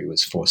Antonio Negri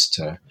was forced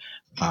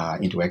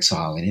into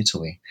exile in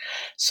Italy.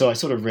 So I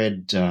sort of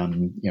read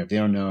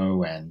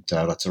Virno and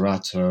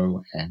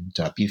Lazzarato and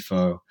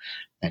Bifo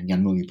and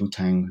Yann-Moulin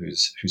Bouteng,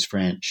 who's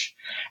French,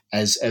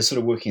 as sort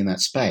of working in that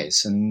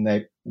space. And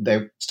they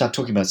start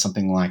talking about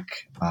something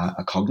like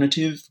a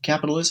cognitive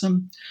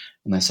capitalism,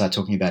 and they start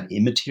talking about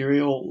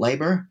immaterial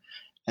labor.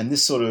 And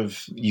this sort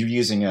of, you're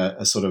using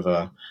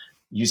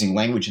using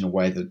language in a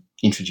way that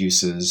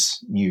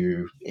introduces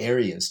new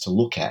areas to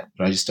look at,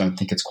 but I just don't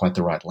think it's quite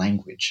the right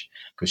language,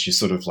 because you're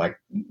sort of like,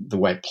 the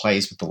way it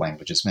plays with the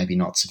language is maybe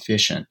not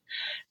sufficient.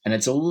 And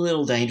it's a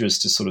little dangerous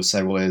to sort of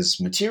say, well, there's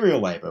material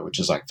labor, which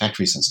is like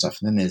factories and stuff,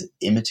 and then there's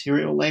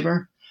immaterial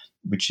labor,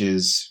 which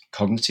is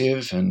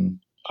cognitive and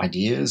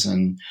ideas.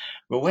 And,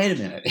 well, wait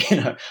a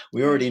minute,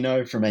 we already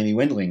know from Amy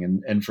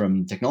Wendling and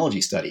from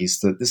technology studies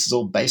that this is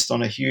all based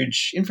on a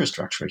huge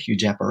infrastructure, a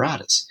huge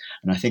apparatus.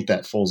 And I think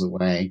that falls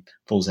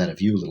out of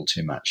view a little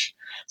too much.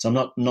 So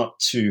I'm not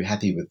too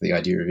happy with the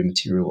idea of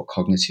immaterial or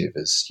cognitive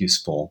as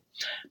useful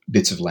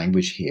bits of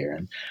language here.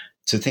 And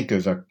to think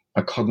of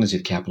a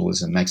cognitive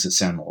capitalism makes it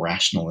sound more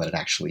rational than it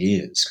actually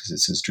is, because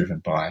it's as driven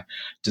by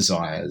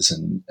desires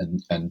and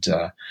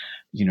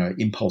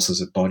impulses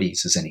of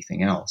bodies as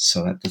anything else.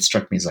 So that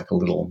struck me as like a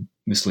little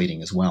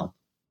misleading as well.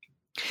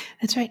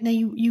 That's right. Now,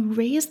 you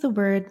raised the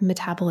word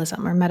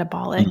metabolism or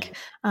metabolic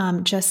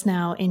just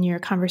now in your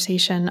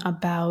conversation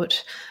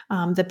about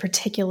the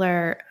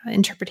particular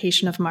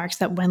interpretation of Marx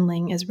that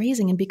Wendling is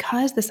raising. And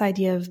because this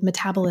idea of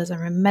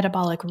metabolism or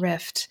metabolic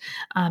rift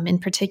in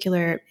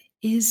particular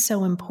is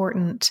so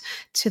important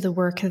to the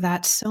work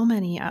that so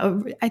many,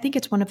 I think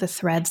it's one of the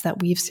threads that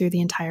weaves through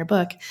the entire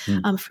book.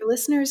 For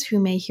listeners who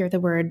may hear the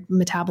word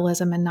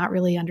metabolism and not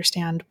really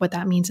understand what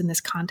that means in this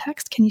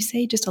context, can you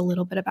say just a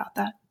little bit about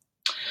that?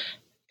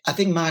 I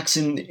think Marx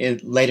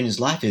late in his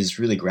life is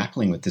really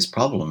grappling with this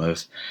problem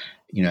of,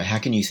 how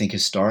can you think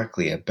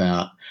historically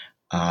about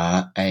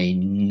a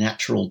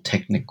natural,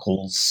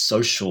 technical,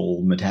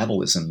 social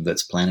metabolism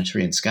that's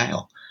planetary in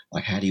scale?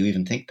 Like, how do you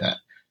even think that?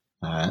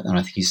 And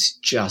I think he's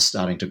just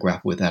starting to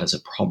grapple with that as a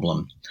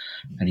problem.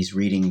 And he's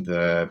reading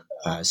the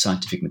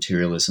scientific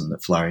materialism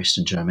that flourished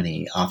in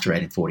Germany after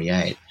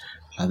 1848.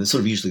 That's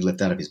sort of usually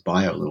left out of his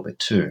bio a little bit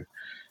too.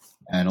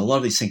 And a lot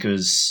of these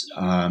thinkers,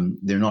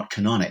 they're not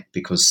canonic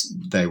because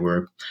they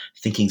were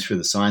thinking through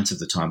the science of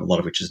the time, a lot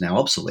of which is now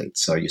obsolete.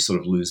 So you sort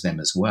of lose them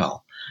as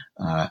well.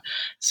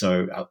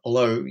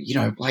 Although,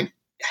 like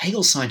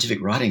Hegel's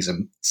scientific writings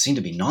seem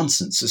to be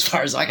nonsense as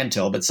far as I can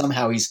tell, but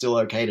somehow he's still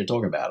okay to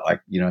talk about. I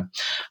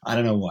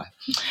don't know why.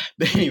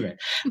 But anyway,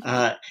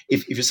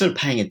 if you're sort of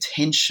paying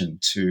attention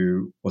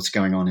to what's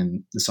going on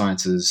in the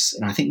sciences,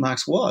 and I think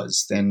Marx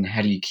was, then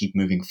how do you keep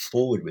moving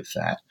forward with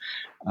that?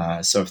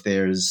 So if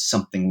there's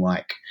something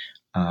like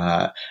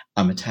a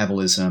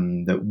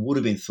metabolism that would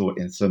have been thought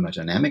in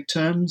thermodynamic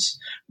terms,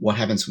 what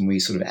happens when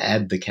we sort of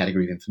add the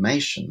category of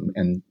information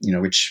and,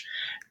 which...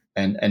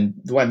 And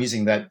the way I'm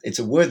using that, it's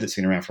a word that's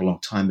been around for a long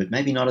time, but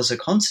maybe not as a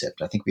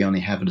concept. I think we only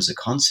have it as a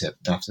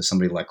concept after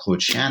somebody like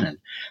Claude Shannon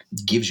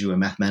gives you a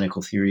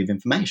mathematical theory of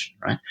information,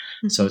 right?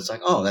 Mm-hmm. So it's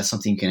like, that's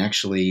something you can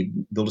actually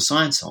build a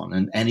science on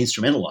and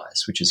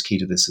instrumentalize, which is key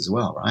to this as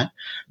well, right?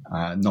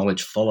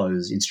 Knowledge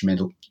follows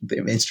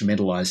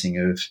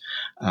instrumentalizing of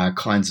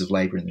kinds of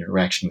labor and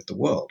interaction with the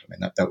world. I mean,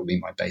 that would be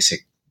my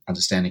basic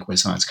understanding of where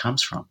science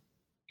comes from.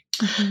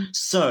 Mm-hmm.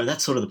 So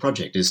that's sort of the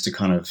project, is to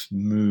kind of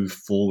move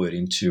forward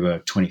into a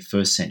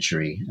 21st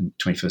century, and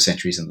 21st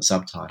century is in the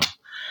subtitle,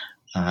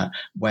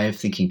 way of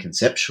thinking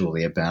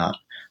conceptually about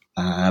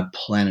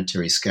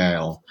planetary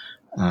scale,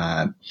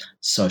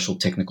 social,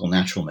 technical,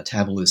 natural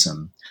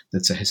metabolism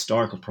that's a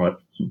historical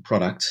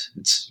product.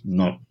 It's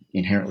not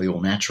inherently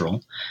all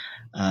natural,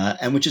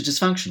 and which is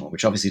dysfunctional,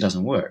 which obviously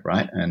doesn't work,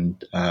 right?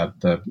 And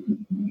the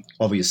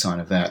obvious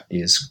sign of that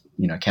is,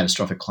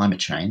 catastrophic climate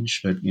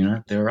change, but,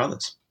 there are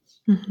others.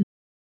 Mm-hmm.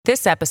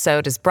 This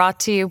episode is brought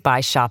to you by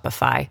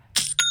Shopify.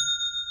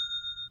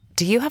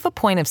 Do you have a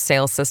point of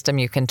sale system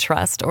you can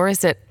trust, or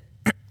is it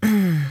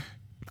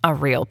a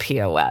real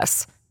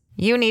POS?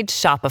 You need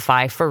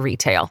Shopify for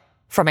retail.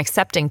 From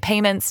accepting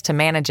payments to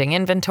managing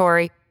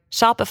inventory,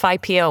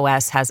 Shopify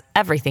POS has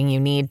everything you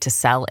need to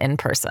sell in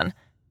person.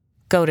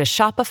 Go to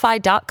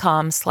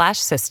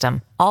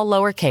shopify.com/system, all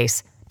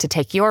lowercase, to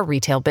take your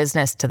retail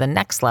business to the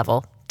next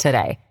level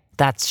today.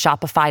 That's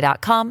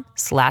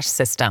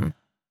shopify.com/system.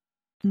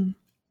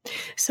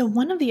 So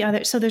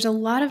there's a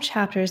lot of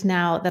chapters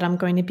now that I'm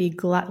going to be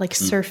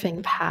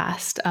surfing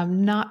past,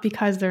 not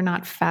because they're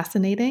not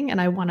fascinating, and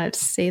I want to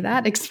say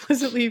that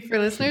explicitly for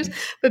listeners,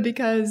 but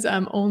because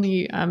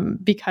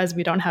because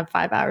we don't have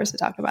 5 hours to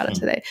talk about it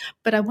today.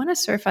 But I want to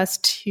surf us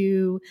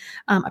to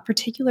a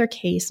particular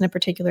case and a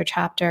particular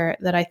chapter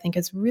that I think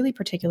is really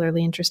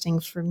particularly interesting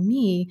for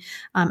me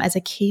as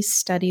a case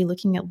study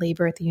looking at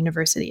labor at the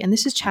university. And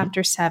this is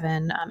chapter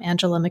 7,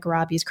 Angela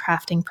McRobbie's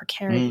Crafting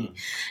Precarity.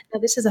 Now,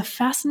 this is a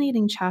fascinating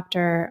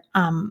chapter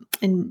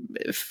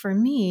for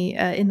me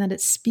in that it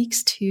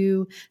speaks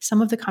to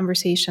some of the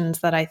conversations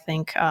that I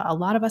think a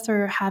lot of us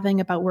are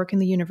having about work in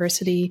the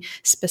university,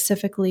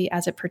 specifically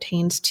as it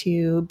pertains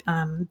to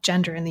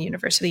gender in the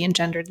university and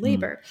gendered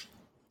labor.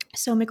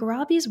 So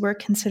McRobbie's work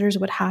considers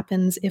what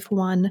happens if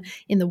one,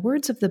 in the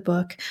words of the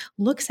book,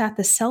 looks at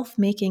the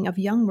self-making of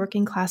young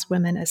working class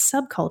women as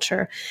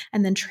subculture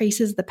and then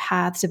traces the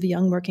paths of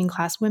young working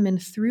class women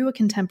through a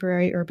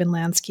contemporary urban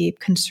landscape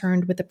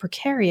concerned with the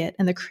precariat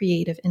and the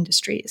creative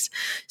industries.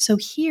 So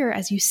here,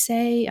 as you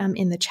say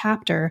in the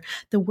chapter,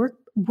 the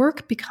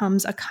work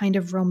becomes a kind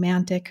of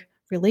romantic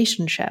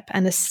relationship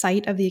and a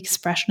site of the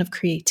expression of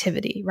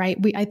creativity, right?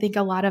 I think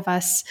a lot of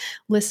us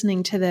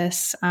listening to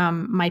this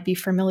might be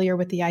familiar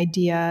with the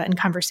idea and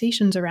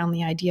conversations around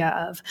the idea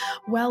of,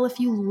 well, if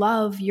you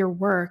love your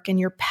work and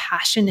you're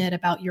passionate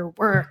about your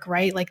work,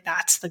 right? Like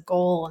that's the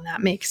goal and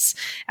that makes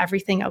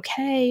everything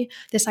okay.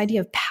 This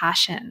idea of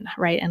passion,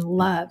 right? And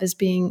love as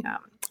being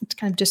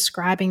kind of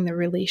describing the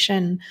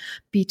relation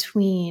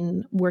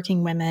between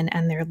working women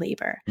and their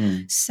labor.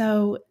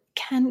 So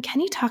can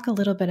you talk a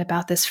little bit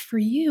about this? For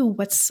you,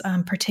 what's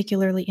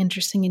particularly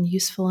interesting and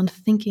useful in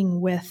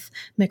thinking with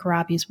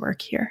McRobbie's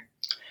work here?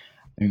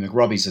 I mean,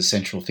 McRobbie's a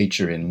central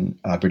feature in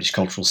British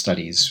cultural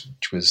studies,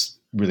 which was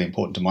really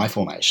important to my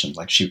formation.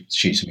 Like she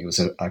to me was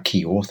a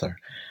key author.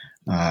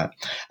 And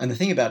the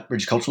thing about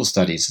British cultural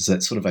studies is that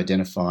it sort of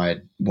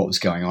identified what was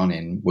going on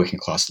in working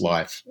class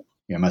life,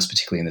 most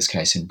particularly in this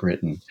case in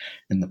Britain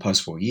in the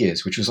post-war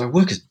years, which was like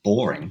work is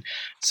boring.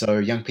 So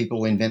young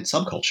people invent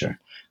subculture.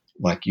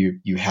 Like you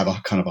have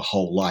a kind of a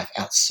whole life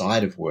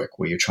outside of work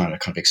where you're trying to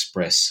kind of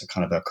express a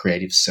kind of a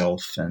creative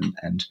self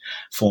and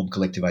form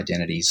collective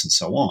identities and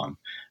so on.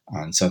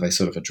 And so they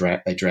sort of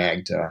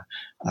dragged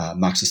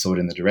Marxist thought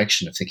in the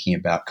direction of thinking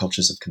about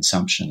cultures of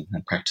consumption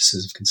and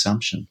practices of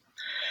consumption.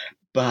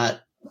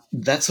 But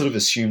that sort of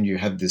assumed you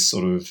had this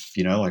sort of,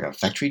 like a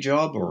factory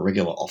job or a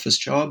regular office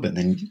job, and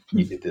then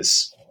you did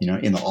this,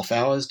 in the off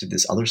hours, did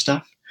this other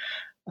stuff.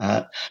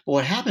 But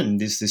what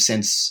happened is this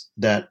sense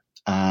that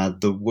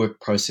the work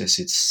process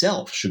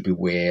itself should be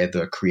where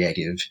the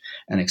creative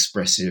and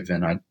expressive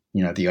and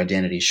the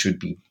identity should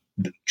be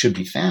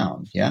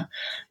found,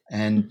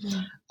 and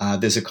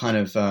there's a kind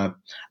of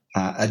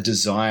a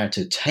desire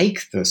to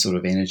take the sort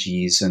of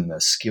energies and the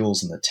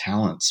skills and the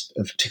talents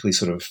of particularly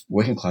sort of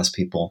working class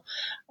people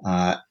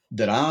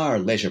that are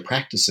leisure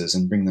practices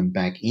and bring them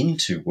back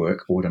into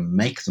work or to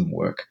make them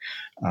work.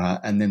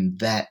 And then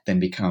that then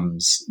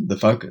becomes the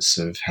focus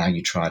of how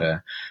you try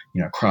to,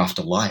 craft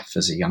a life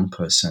as a young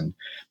person,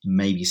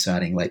 maybe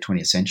starting late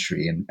 20th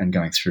century and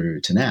going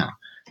through to now.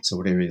 So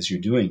whatever it is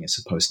you're doing is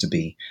supposed to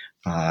be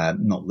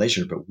not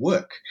leisure, but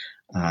work.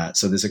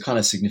 So there's a kind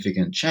of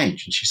significant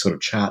change, and she sort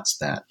of charts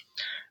that,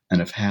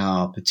 and of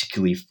how,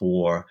 particularly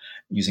for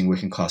using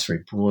working class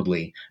very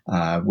broadly,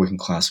 working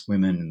class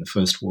women in the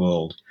first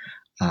world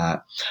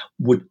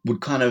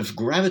would kind of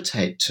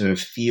gravitate to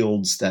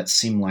fields that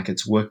seem like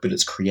it's work, but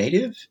it's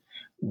creative,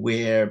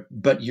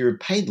 but you're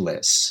paid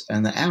less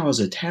and the hours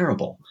are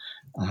terrible.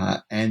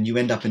 And you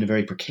end up in a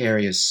very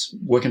precarious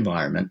work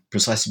environment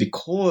precisely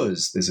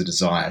because there's a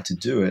desire to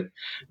do it.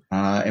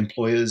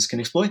 Employers can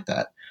exploit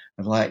that.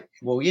 I'm like,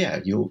 well, yeah,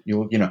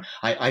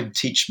 I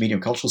teach media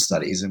and cultural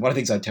studies, and one of the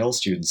things I tell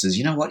students is,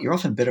 you know what, you're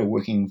often better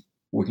working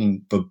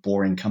for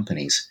boring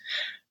companies,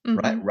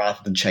 right, rather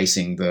than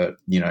chasing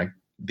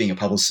being a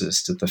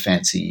publicist at the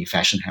fancy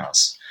fashion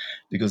house,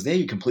 because there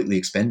you're completely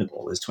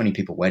expendable. There's 20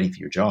 people waiting for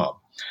your job.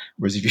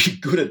 Whereas if you're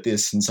good at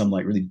this in some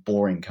like really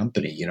boring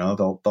company,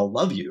 they'll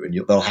love you, and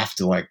they'll have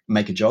to like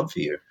make a job for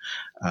you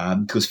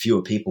because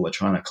fewer people are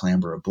trying to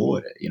clamber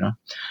aboard it.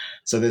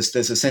 So there's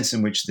a sense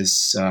in which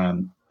this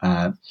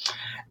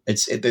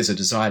there's a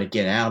desire to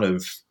get out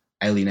of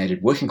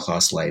alienated working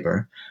class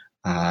labor,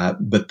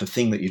 but the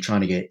thing that you're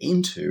trying to get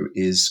into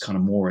is kind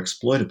of more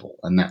exploitable,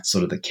 and that's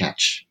sort of the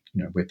catch.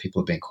 Where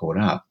people have been caught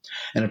up.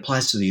 And it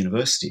applies to the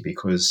university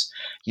because,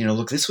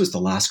 look, this was the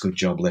last good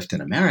job left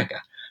in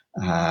America,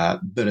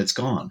 but it's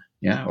gone,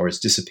 or it's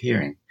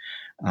disappearing.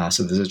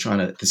 So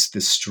there's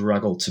this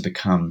struggle to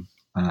become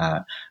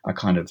a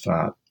kind of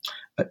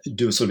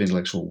do a sort of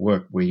intellectual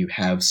work where you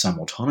have some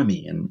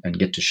autonomy and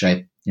get to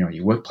shape,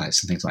 your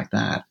workplace and things like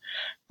that.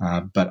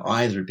 But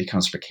either it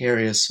becomes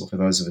precarious, or for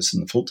those of us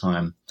in the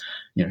full-time,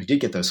 who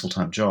did get those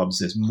full-time jobs,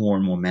 there's more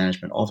and more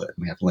management of it, and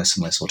we have less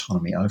and less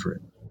autonomy over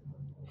it.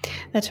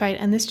 That's right.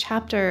 And this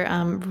chapter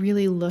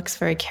really looks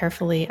very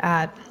carefully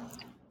at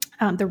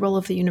the role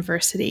of the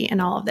university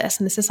in all of this.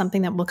 And this is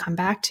something that we'll come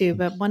back to.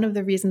 But one of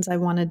the reasons I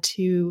wanted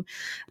to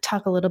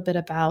talk a little bit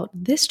about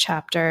this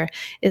chapter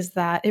is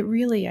that it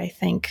really, I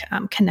think,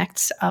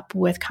 connects up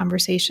with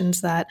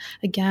conversations that,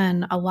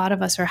 again, a lot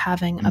of us are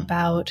having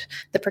about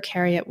the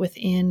precariat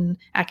within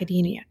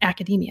academia,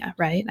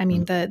 right? I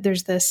mean,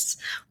 there's this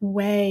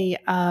way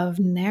of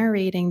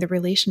narrating the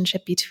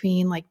relationship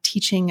between like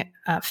teaching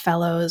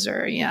fellows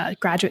or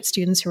graduate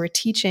students who are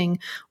teaching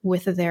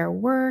with their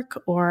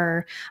work,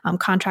 or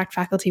contract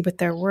faculty with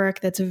their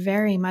work, that's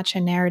very much a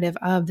narrative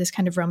of this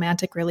kind of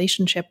romantic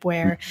relationship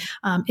where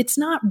it's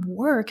not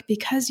work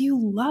because you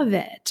love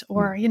it,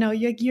 or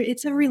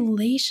it's a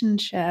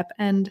relationship.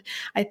 And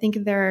I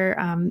think there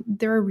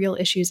are real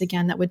issues,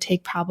 again, that would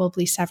take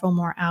probably several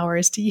more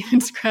hours to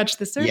even scratch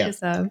the surface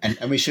of.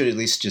 And we should at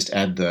least just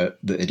add the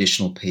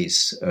additional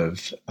piece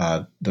of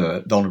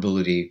the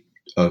vulnerability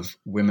of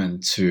women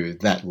to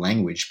that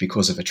language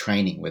because of a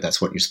training where that's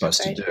what you're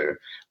supposed to do.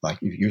 Like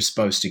you're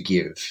supposed to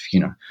give,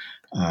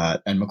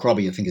 and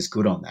McRobbie, I think, is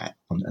good on that,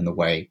 and the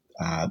way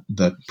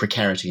the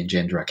precarity and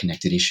gender are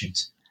connected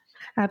issues.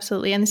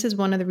 Absolutely. And this is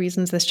one of the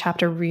reasons this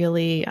chapter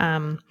really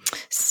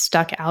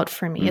stuck out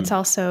for me. It's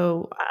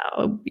also,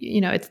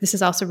 this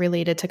is also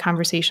related to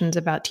conversations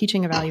about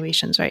teaching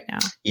evaluations right now,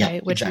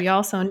 right? Which exactly. We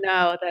also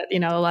know that,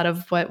 a lot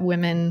of what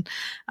women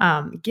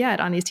get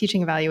on these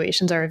teaching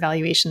evaluations are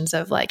evaluations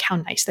of like how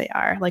nice they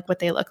are, like what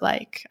they look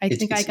like.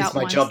 It's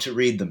my job to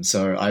read them.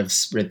 So I've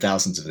read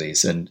thousands of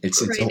these, and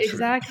it's all true.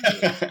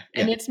 Exactly.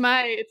 And it's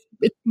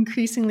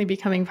increasingly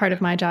becoming part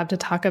of my job to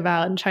talk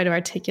about and try to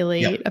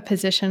articulate a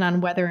position on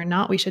whether or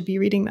not we should be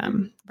reading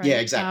them. Right? Yeah,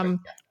 exactly.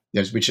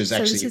 Which is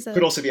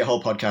could also be a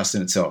whole podcast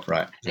in itself,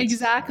 right?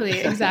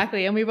 Exactly.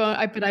 And we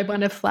won't. But I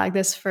want to flag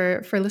this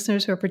for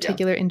listeners who are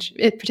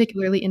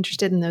particularly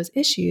interested in those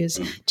issues.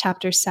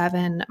 Chapter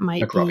 7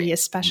 might be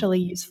especially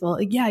useful.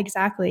 Yeah,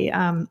 exactly.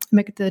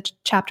 The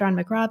chapter on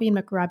McRobbie and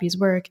McRobbie's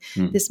work.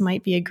 This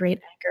might be a great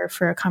anchor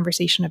for a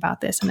conversation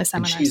about this in a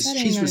seminar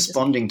setting. She's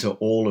responding to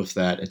all of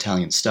that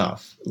Italian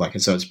stuff.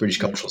 So it's British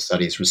cultural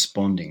studies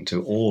responding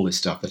to all this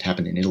stuff that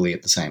happened in Italy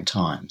at the same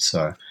time.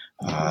 So.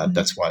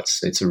 That's why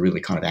it's a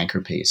really kind of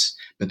anchor piece.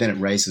 But then it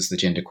raises the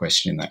gender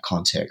question in that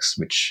context,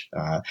 which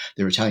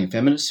there are Italian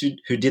feminists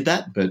who did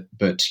that, but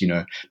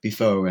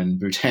Bifo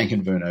and Boutang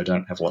and Verno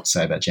don't have a lot to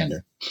say about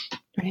gender.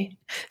 Right.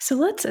 So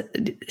let's,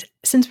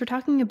 since we're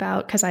talking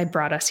about, because I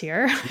brought us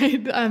here,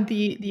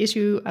 the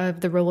issue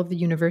of the role of the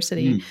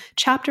university,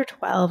 Chapter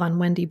 12 on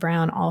Wendy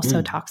Brown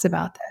also talks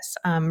about this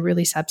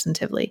really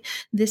substantively.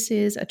 This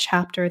is a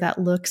chapter that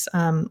looks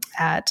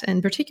at,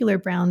 in particular,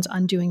 Brown's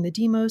Undoing the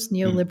Demos,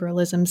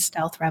 Neoliberalism's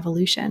Stealth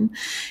Revolution.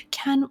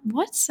 Ken,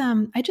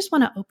 I just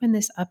want to open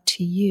this up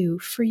to you.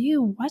 For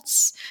you,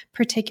 what's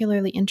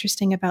particularly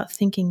interesting about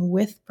thinking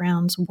with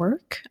Brown's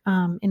work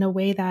in a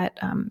way that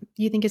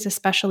you think is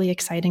especially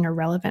exciting or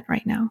relevant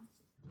right now?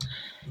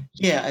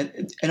 Yeah,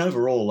 and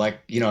overall,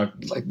 like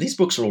these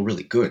books are all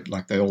really good.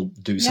 Like they all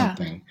do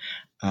something.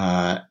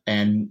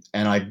 And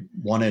I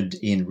wanted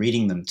in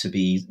reading them to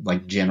be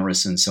like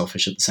generous and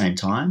selfish at the same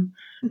time.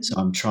 Mm-hmm. So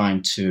I'm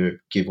trying to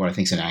give what I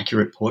think is an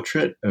accurate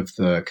portrait of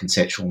the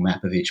conceptual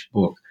map of each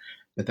book,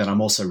 but then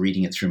I'm also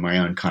reading it through my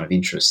own kind of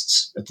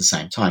interests at the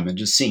same time and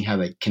just seeing how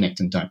they connect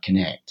and don't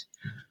connect.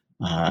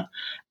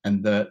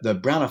 And the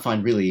Brown I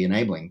find really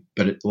enabling,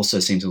 but it also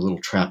seems a little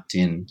trapped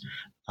in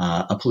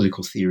a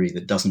political theory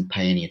that doesn't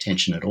pay any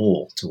attention at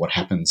all to what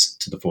happens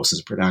to the forces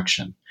of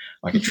production.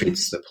 Like it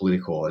treats the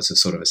political as a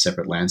sort of a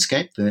separate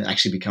landscape, then it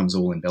actually becomes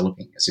all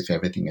enveloping, as if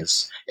everything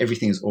is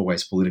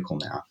always political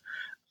now.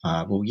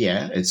 Well,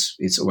 yeah,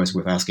 it's always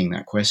worth asking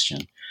that question.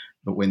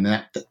 But when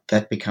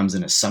that becomes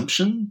an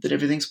assumption that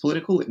everything's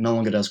political, it no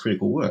longer does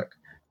critical work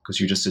because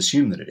you just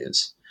assume that it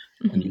is,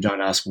 and you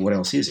don't ask what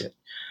else is it.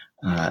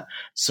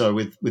 So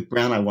with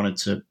Brown, I wanted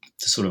to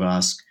sort of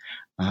ask,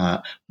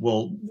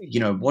 well,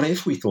 what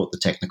if we thought the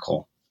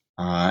technical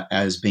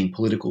as being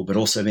political, but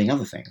also being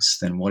other things?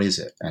 Then what is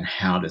it, and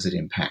how does it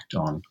impact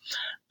on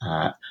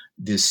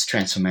this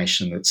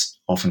transformation that's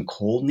often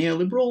called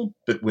neoliberal,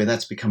 but where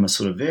that's become a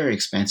sort of very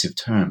expansive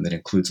term that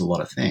includes a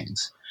lot of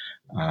things,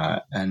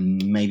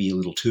 and maybe a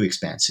little too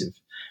expansive,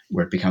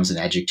 where it becomes an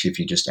adjective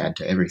you just add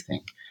to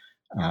everything.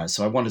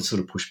 So I wanted to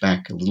sort of push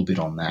back a little bit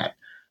on that.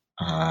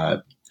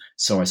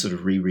 So I sort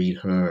of reread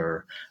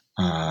her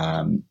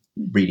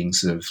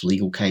readings of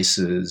legal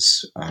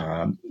cases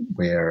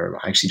where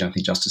I actually don't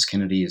think Justice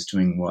Kennedy is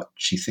doing what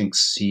she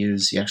thinks he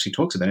is. He actually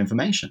talks about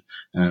information.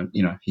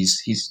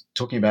 He's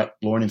talking about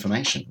law and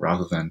information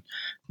rather than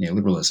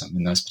neoliberalism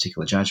in those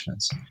particular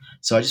judgments.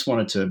 So I just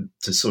wanted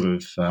to sort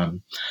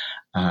of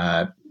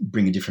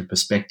bring a different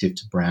perspective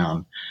to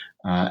Brown,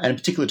 and in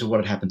particular to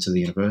what had happened to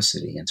the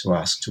university, and to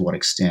ask to what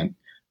extent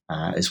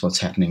is what's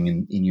happening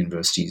in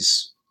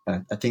universities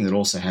a thing that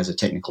also has a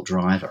technical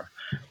driver.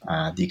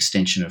 The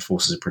extension of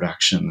forces of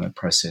production that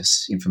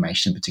process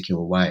information in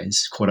particular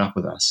ways caught up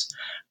with us.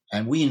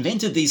 And we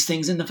invented these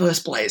things in the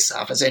first place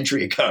half a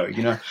century ago,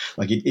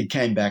 like it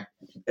came back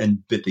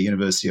and bit the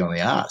university on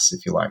the arse,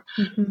 if you like,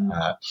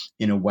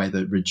 in a way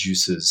that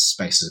reduces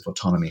spaces of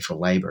autonomy for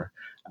labor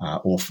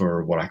or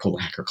for what I call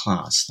the hacker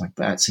class. Like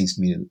that seems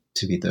to me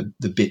to be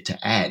the bit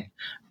to add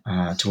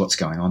to what's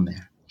going on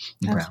there.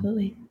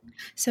 Absolutely. Brown.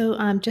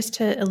 So just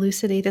to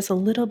elucidate this a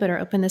little bit or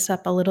open this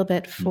up a little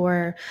bit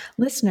for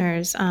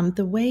listeners,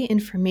 the way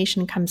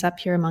information comes up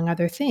here, among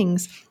other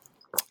things,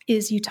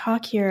 is you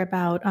talk here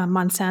about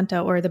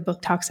Monsanto, or the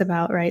book talks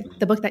about, right?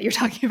 The book that you're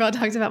talking about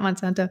talks about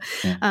Monsanto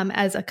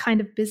as a kind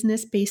of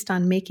business based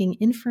on making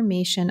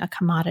information a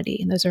commodity.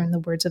 And those are in the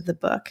words of the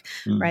book,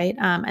 right?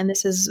 And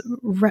this is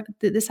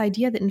this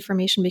idea that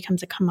information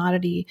becomes a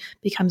commodity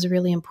becomes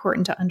really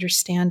important to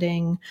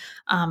understanding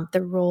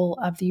the role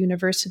of the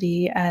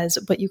university as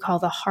what you call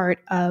the heart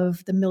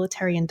of the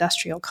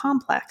military-industrial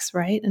complex,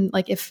 right? And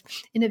like if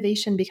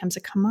innovation becomes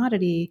a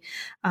commodity,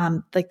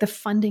 like the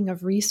funding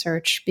of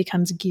research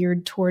becomes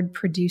geared toward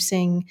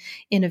producing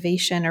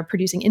innovation or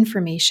producing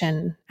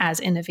information as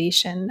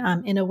innovation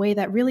in a way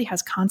that really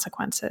has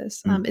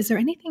consequences. Is there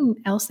anything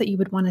else that you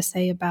would want to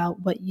say about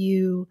what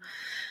you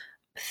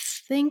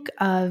think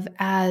of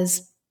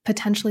as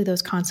potentially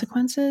those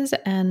consequences?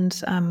 And,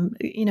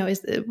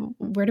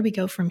 where do we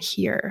go from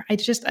here?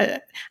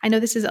 I know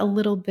this is a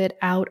little bit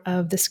out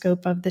of the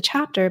scope of the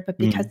chapter, but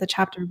because the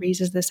chapter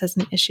raises this as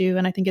an issue,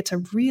 and I think it's a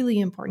really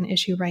important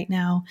issue right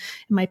now,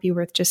 it might be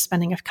worth just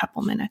spending a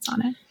couple minutes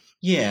on it.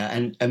 Yeah,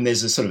 and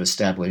there's a sort of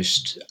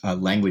established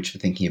language for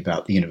thinking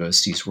about the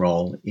university's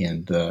role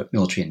in the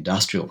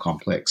military-industrial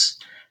complex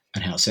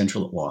and how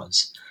central it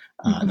was.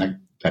 And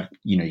that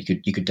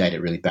you could date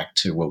it really back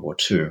to World War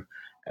II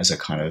as a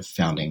kind of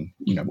founding,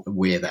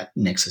 where that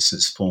nexus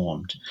is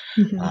formed.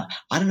 I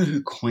don't know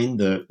who coined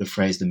the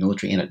phrase the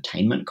military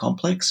entertainment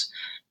complex.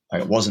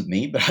 It wasn't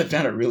me, but I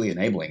found it really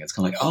enabling. It's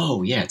kind of like,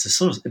 oh yeah,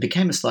 it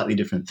became a slightly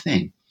different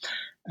thing.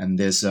 And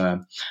there's,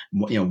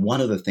 one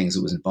of the things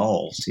that was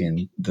involved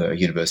in the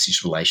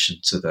university's relation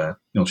to the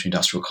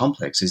military-industrial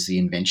complex is the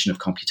invention of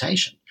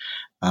computation.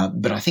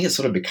 But I think it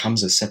sort of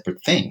becomes a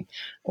separate thing.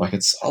 Like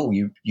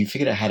you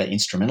figured out how to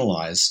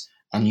instrumentalize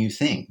a new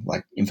thing,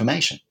 like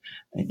information.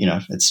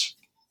 It's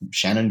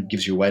Shannon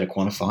gives you a way to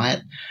quantify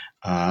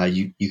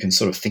it. You can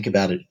sort of think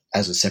about it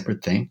as a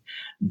separate thing,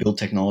 build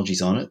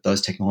technologies on it.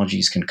 Those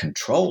technologies can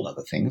control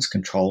other things.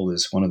 Control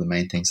is one of the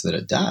main things that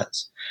it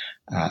does.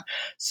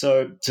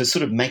 So to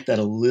sort of make that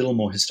a little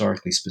more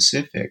historically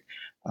specific,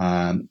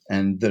 and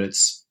that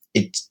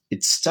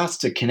it starts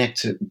to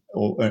connect to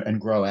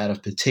and grow out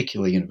of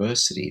particular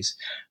universities,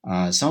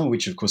 some of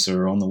which, of course,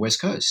 are on the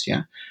West Coast,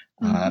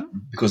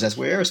 because that's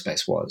where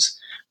aerospace was.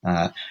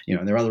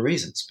 There are other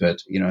reasons,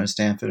 but,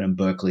 Stanford and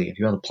Berkeley and a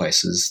few other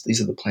places,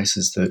 these are the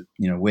places that,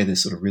 where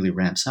this sort of really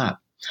ramps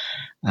up.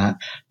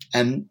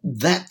 And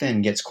that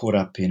then gets caught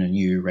up in a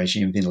new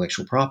regime of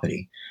intellectual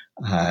property.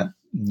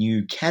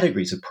 New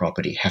categories of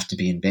property have to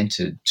be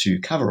invented to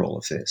cover all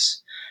of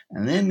this.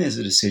 And then there's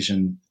a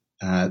decision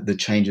that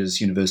changes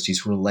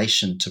universities'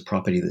 relation to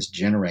property that's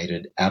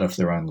generated out of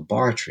their own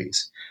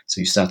laboratories. So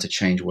you start to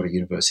change what a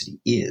university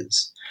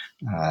is.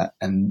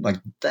 And like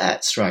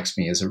that strikes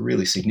me as a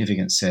really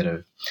significant set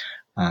of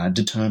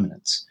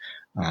determinants.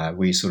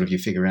 Where you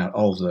figure out,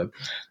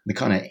 the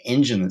kind of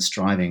engine that's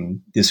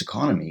driving this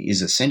economy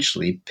is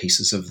essentially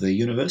pieces of the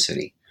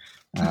university.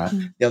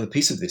 The other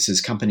piece of this is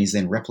companies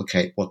then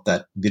replicate what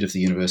that bit of the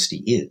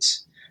university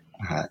is.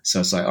 So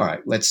it's like, all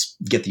right, let's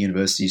get the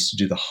universities to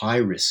do the high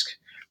risk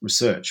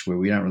research where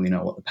we don't really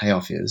know what the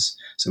payoff is,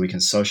 so we can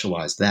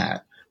socialize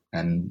that,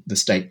 and the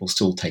state will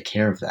still take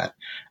care of that.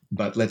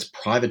 But let's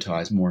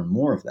privatize more and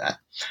more of that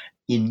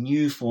in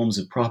new forms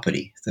of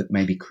property that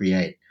maybe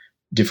create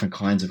different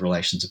kinds of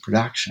relations of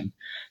production.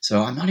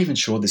 So I'm not even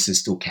sure this is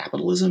still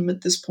capitalism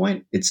at this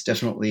point. It's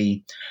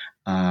definitely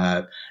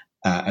a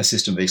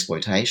system of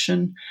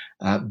exploitation,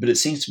 but it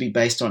seems to be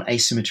based on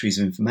asymmetries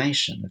of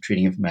information, of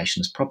treating information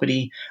as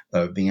property,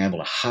 of being able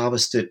to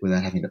harvest it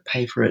without having to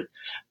pay for it.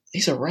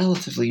 These are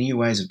relatively new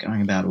ways of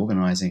going about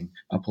organizing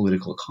a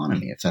political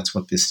economy, if that's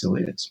what this still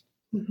is.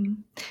 Mm-hmm.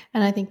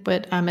 And I think,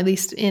 but at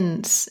least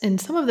in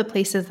some of the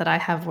places that I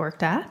have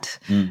worked at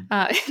in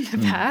the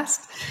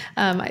past,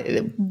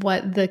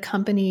 what the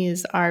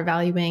companies are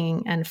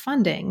valuing and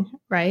funding,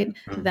 right,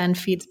 then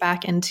feeds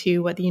back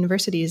into what the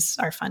universities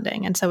are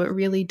funding. And so it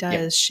really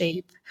does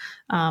shape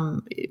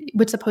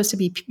what's supposed to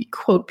be,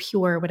 quote,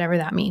 pure, whatever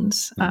that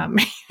means,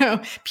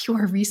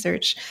 pure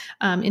research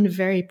in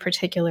very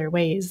particular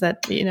ways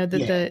that,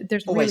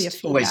 there's really a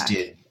feedback. Always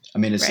did. I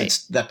mean,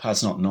 it's that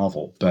part's not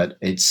novel, but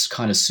it's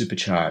kind of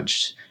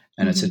supercharged,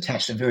 and it's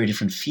attached to very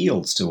different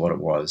fields to what it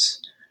was,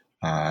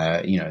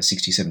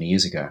 60, 70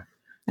 years ago.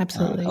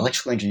 Absolutely.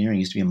 Electrical engineering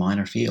used to be a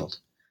minor field.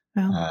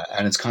 Wow.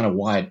 And it's kind of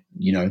why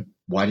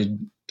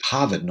did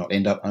Harvard not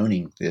end up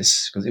owning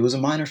this? Because it was a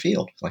minor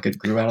field. Like, it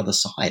grew out of the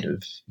side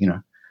of,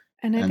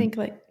 And I think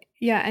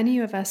any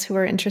of us who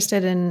are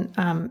interested in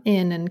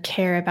and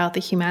care about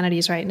the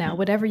humanities right now,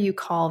 whatever you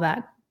call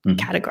that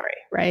category,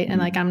 right?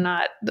 And I'm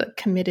not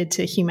committed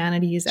to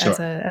humanities as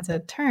a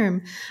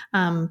term,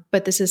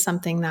 but this is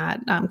something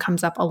that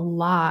comes up a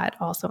lot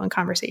also in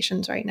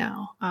conversations right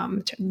now.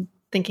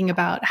 Thinking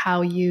about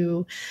how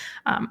you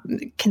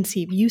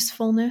conceive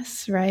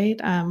usefulness,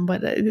 right?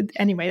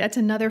 Anyway, that's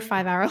another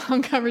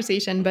 5-hour-long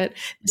conversation. But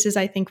this is,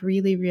 I think,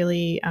 really,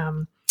 really.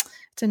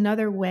 It's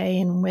another way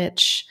in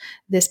which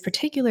this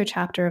particular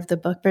chapter of the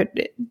book, but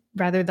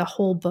rather the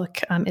whole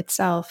book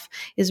itself,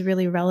 is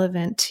really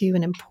relevant to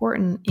and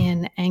important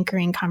in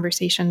anchoring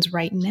conversations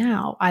right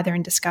now, either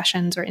in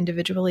discussions or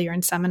individually or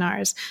in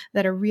seminars,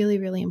 that are really,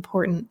 really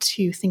important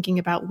to thinking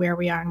about where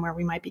we are and where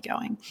we might be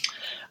going.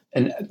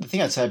 And the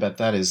thing I'd say about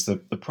that is the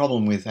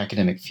problem with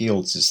academic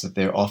fields is that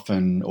they're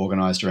often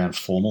organized around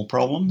formal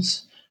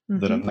problems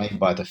that are made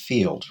by the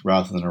field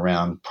rather than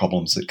around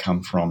problems that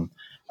come from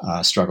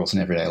struggles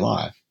in everyday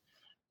life.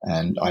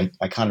 And I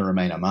kind of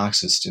remain a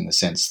Marxist in the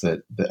sense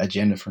that the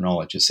agenda for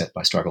knowledge is set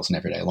by struggles in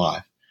everyday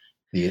life.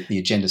 The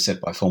agenda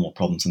set by formal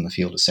problems in the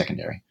field is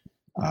secondary,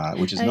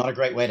 which is not a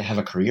great way to have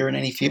a career in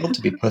any field,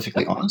 to be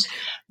perfectly honest.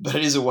 But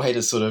it is a way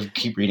to sort of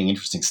keep reading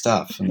interesting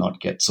stuff and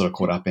not get sort of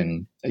caught up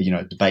in,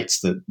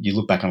 debates that you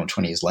look back on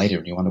 20 years later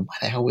and you wonder, why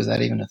the hell was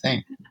that even a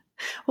thing?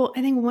 Well,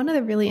 I think one of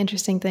the really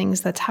interesting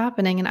things that's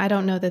happening, and I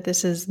don't know that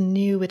this is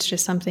new, it's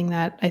just something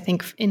that I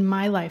think in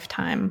my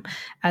lifetime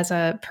as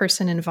a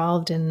person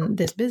involved in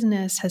this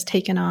business has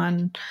taken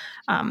on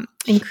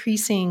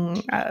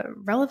increasing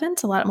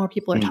relevance. A lot more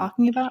people are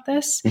talking about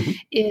this,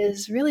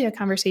 is really a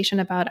conversation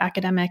about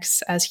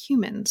academics as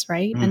humans,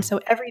 right? And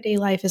so everyday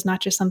life is not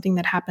just something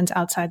that happens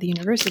outside the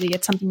university,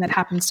 it's something that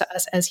happens to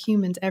us as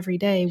humans every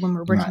day when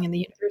we're working in the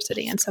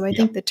university. And so I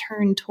think the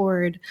turn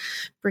toward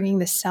bringing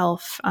the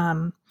self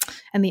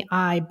and the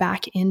I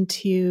back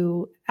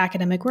into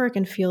academic work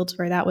in fields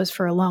where that was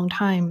for a long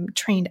time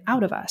trained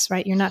out of us,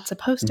 right? You're not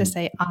supposed to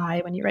say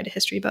I when you write a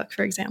history book,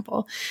 for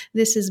example.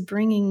 This is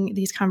bringing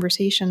these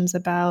conversations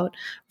about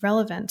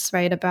relevance,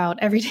 right? About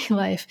everyday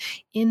life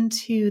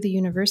into the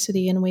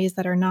university in ways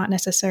that are not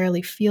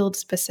necessarily field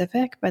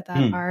specific, but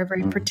that are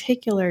very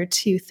particular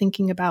to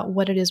thinking about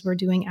what it is we're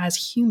doing as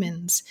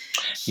humans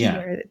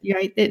here,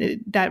 right?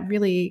 That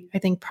really, I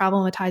think,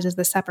 problematizes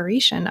the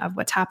separation of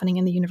what's happening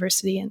in the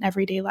university and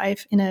everyday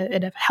life in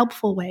a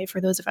helpful way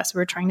for those of us who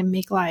are trying to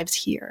make lives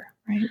here,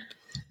 right?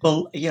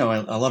 Well,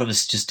 a lot of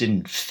us just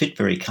didn't fit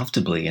very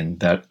comfortably in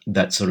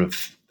that sort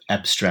of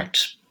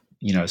abstract,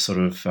 node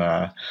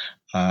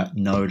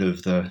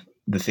of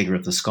the figure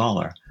of the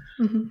scholar.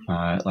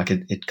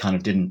 It kind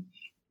of didn't.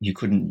 You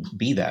couldn't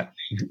be that.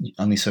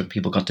 Only certain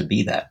people got to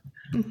be that.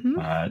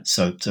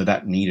 So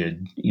that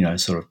needed,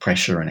 sort of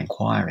pressure and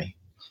inquiry.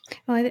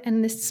 Well,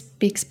 and this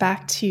speaks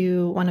back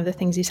to one of the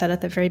things you said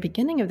at the very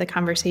beginning of the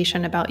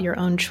conversation about your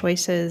own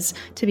choices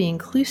to be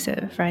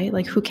inclusive, right?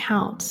 Like who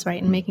counts, right?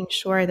 And making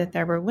sure that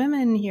there were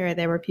women here,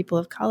 there were people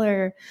of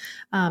color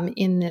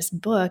in this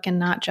book, and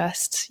not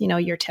just,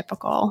 your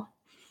typical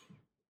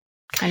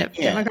kind of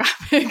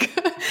demographic.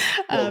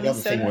 Well, the other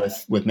thing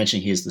worth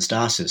mentioning here is the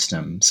star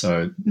system.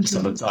 So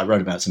I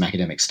wrote about some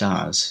academic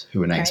stars who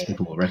were names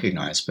people will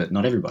recognize, but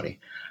not everybody.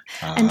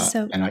 And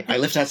I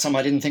left out some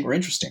I didn't think were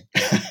interesting.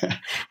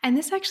 And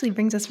this actually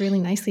brings us really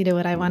nicely to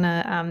what I want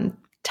to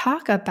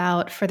talk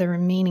about for the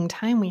remaining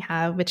time we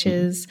have, which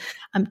is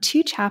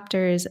 2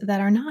 chapters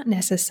that are not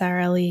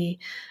necessarily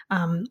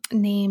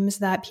names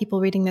that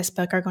people reading this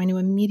book are going to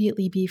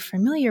immediately be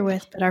familiar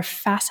with, but are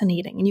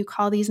fascinating. And you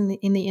call these in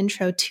the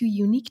intro 2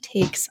 unique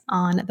takes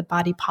on the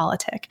body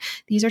politic.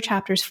 These are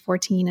chapters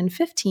 14 and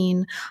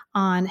 15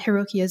 on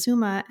Hiroki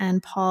Azuma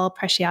and Paul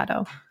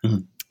Preciado. Mm-hmm.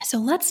 So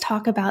let's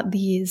talk about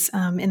these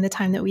in the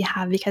time that we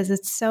have, because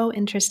it's so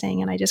interesting,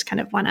 and I just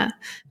kind of want to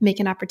make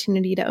an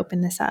opportunity to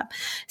open this up.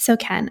 So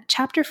Ken,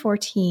 chapter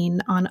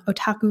 14 on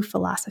otaku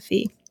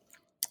philosophy.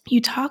 You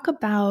talk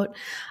about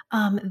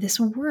this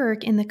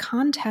work in the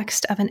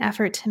context of an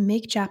effort to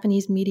make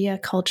Japanese media,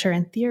 culture,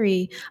 and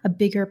theory a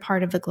bigger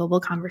part of the global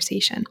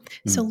conversation.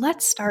 So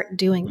let's start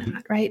doing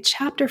that, right?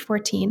 Chapter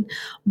 14,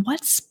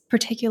 what's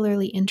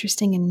particularly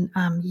interesting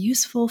and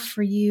useful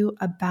for you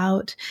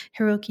about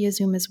Hiroki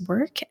Azuma's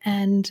work?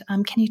 And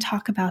can you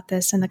talk about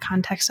this in the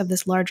context of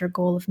this larger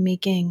goal of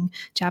making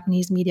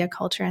Japanese media,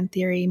 culture, and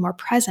theory more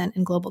present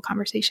in global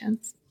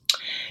conversations?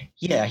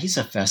 Yeah, he's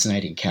a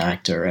fascinating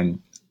character. And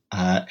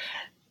I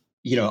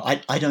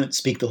don't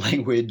speak the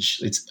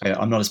language.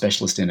 I'm not a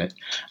specialist in it,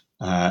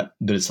 but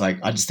it's like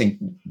I just think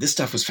this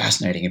stuff was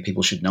fascinating and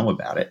people should know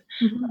about it.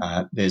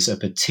 Mm-hmm. There's a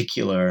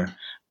particular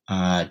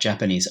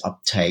Japanese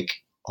uptake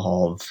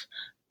of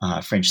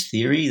French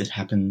theory that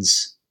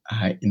happens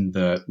in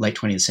the late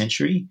 20th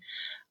century,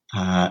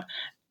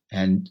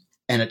 and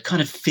it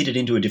kind of fitted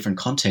into a different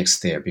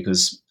context there,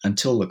 because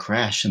until the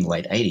crash in the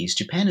late 80s,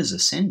 Japan is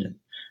ascendant.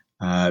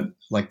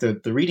 Like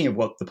the reading of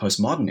what the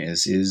postmodern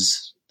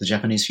is the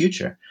Japanese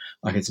future.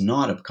 Like, it's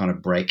not a kind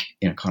of break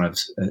in a kind of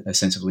a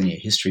sense of linear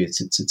history.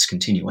 It's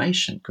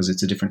continuation, because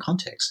it's a different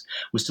context.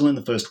 We're still in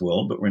the first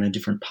world, but we're in a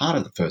different part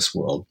of the first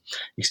world,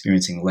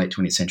 experiencing the late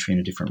 20th century in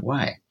a different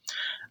way,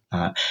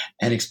 and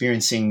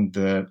experiencing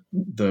the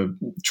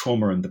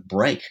trauma and the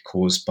break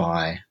caused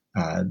by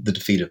the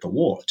defeat of the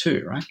war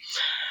too, right?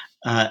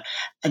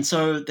 And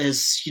so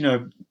there's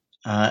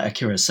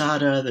Akira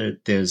Asada,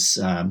 there's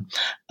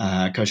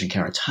Kojin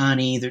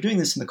Karatani. They're doing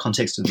this in the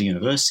context of the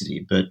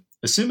university, but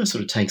Azuma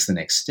sort of takes the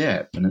next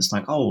step, and it's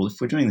like, oh, well, if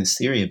we're doing this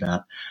theory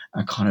about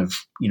a kind of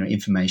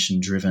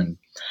information-driven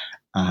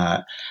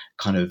kind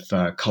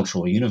of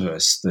cultural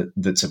universe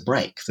that's a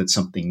break, that's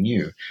something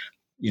new,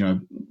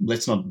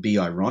 let's not be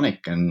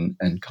ironic and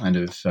kind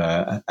of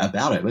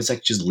about it. Let's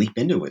just leap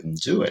into it and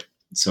do it.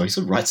 So he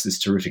sort of writes this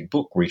terrific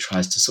book where he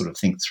tries to sort of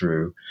think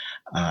through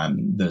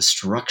the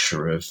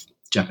structure of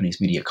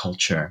Japanese media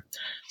culture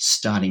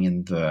starting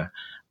in the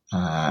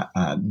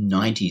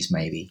 90s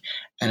maybe.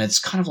 And it's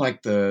kind of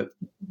like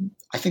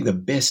I think the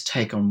best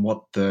take on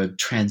what the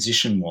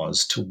transition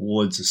was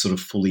towards a sort of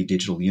fully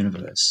digital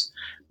universe.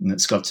 And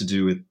it's got to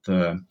do with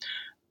the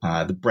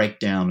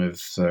breakdown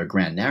of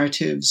grand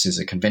narratives. There's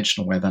a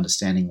conventional way of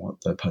understanding what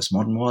the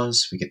postmodern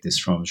was. We get this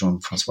from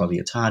Jean-François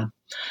Lyotard.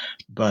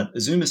 But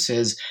Azuma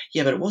says,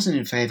 but it wasn't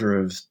in favor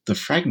of the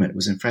fragment. It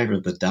was in favor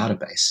of the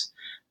database.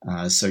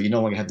 So you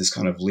no longer have this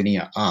kind of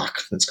linear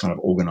arc that's kind of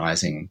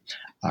organizing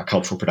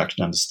cultural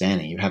production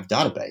understanding. You have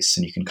database,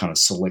 and you can kind of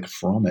select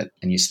from it,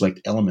 and you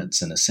select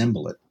elements and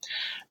assemble it.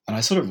 And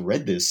I sort of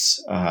read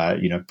this,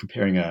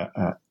 preparing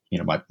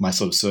my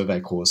sort of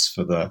survey course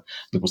for the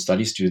liberal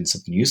studies students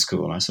at the New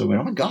School, and I sort of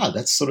went, oh my God,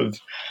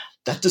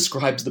 that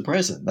describes the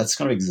present. That's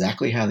kind of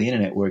exactly how the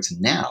internet works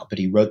now. But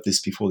he wrote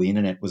this before the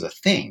internet was a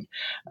thing.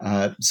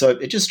 So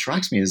it just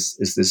strikes me as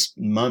this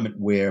moment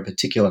where a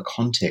particular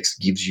context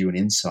gives you an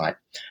insight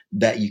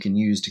that you can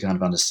use to kind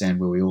of understand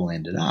where we all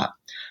ended up.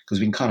 Because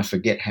we can kind of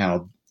forget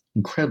how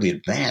incredibly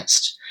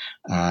advanced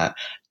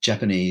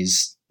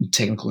Japanese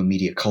technical and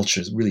media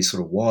culture really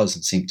sort of was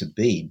and seemed to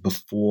be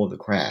before the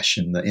crash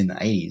in the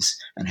 80s,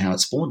 and how it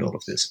spawned all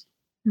of this.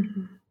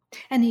 Mm-hmm.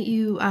 And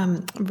you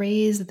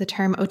raised the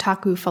term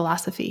otaku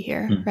philosophy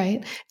here,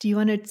 right? Do you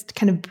want to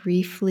kind of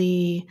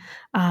briefly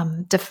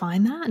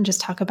define that and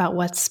just talk about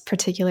what's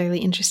particularly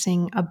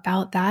interesting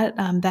about that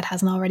that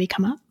hasn't already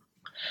come up?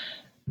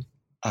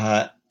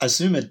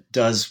 Azuma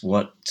does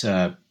what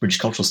British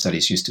cultural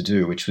studies used to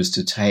do, which was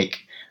to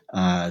take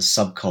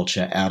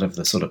subculture out of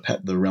the sort of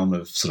the realm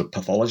of sort of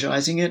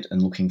pathologizing it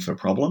and looking for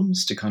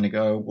problems, to kind of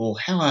go, well,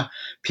 how are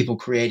people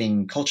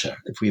creating culture?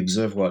 If we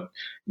observe what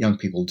young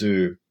people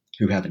do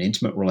who have an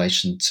intimate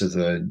relation to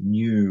the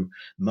new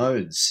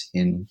modes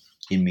in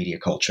media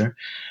culture,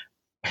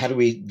 how do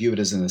we view it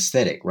as an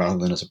aesthetic rather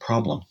than as a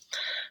problem?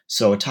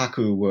 So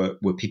otaku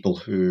were people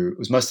who, it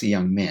was mostly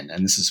young men,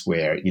 and this is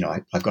where,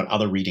 I've got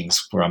other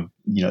readings where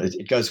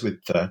it goes with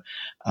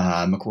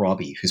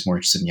McRobbie, who's more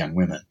interested in young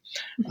women.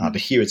 But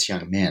here it's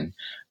young men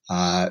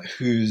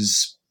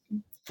whose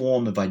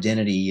form of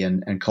identity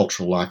and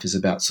cultural life is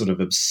about sort of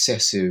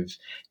obsessive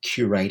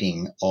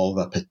curating of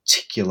a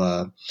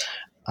particular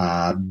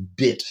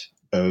bit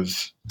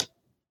of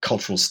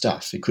cultural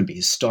stuff. It could be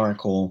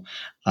historical,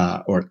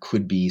 or it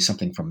could be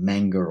something from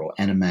manga or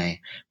anime,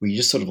 where you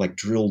just sort of like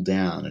drill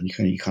down and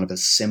you kind of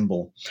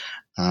assemble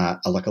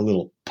like a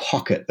little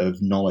pocket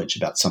of knowledge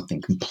about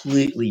something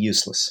completely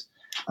useless,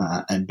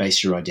 and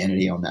base your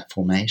identity on that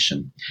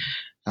formation.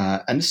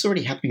 And this is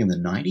already happening in the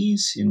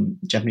 90s in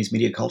Japanese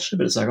media culture,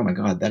 but it's like, oh my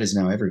God, that is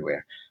now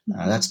everywhere.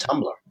 That's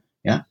Tumblr.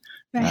 Yeah.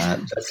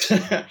 That's,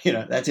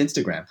 that's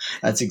Instagram.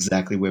 That's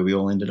exactly where we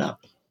all ended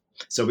up.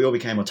 So we all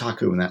became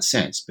otaku in that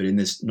sense, but in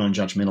this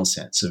non-judgmental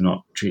sense of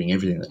not treating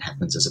everything that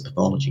happens as a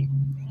pathology.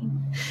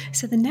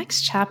 So the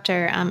next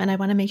chapter, and I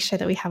want to make sure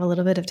that we have a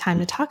little bit of time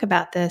to talk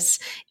about this,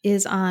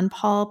 is on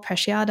Paul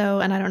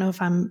Preciado. And I don't know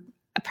if I'm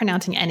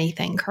pronouncing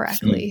anything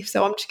correctly.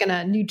 So I'm just going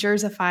to New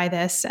Jerseyfy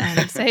this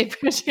and say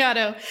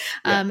Preciado.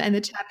 And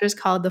the chapter is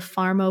called The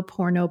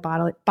Pharmo-Porno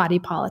Body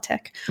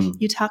Politic.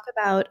 You talk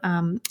about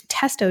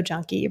Testo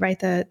Junkie, right?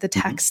 The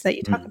text that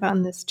you talk about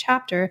in this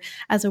chapter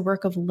as a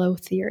work of low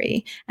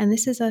theory. And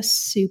this is a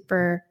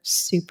super,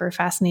 super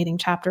fascinating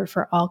chapter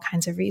for all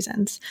kinds of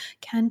reasons.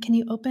 Ken, can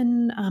you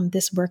open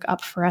this work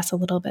up for us a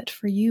little bit?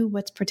 For you,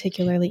 what's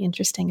particularly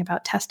interesting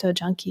about Testo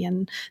Junkie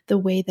and the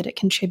way that it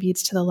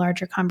contributes to the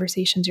larger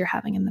conversations you're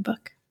having in the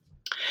book?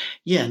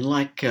 Yeah, and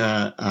like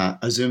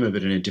Azuma,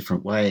 but in a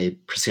different way,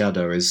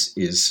 Preciado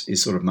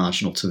is sort of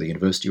marginal to the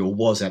university, or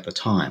was at the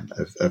time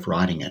of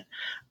writing it,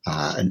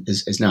 and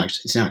it's now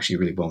actually a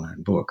really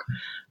well-known book.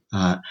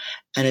 And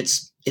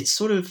it's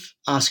sort of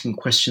asking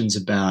questions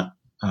about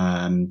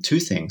two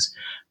things.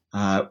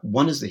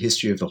 One is the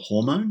history of the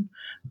hormone.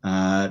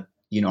 I'm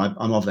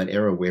of that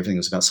era where everything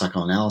was about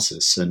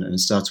psychoanalysis, and it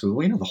starts with,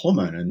 the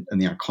hormone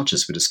and the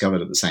unconscious were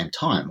discovered at the same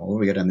time. Or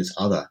we go down this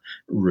other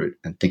route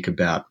and think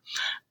about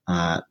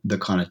the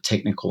kind of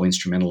technical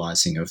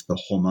instrumentalizing of the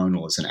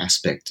hormonal as an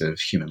aspect of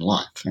human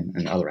life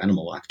and other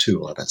animal life too,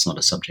 although that's not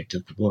a subject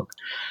of the book.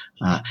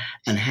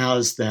 And how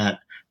is that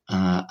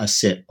a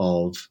set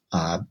of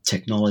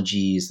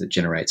technologies that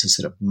generates a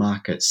set of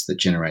markets, that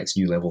generates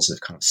new levels of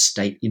kind of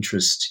state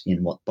interest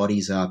in what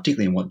bodies are,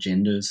 particularly in what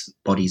genders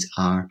bodies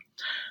are.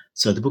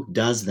 So the book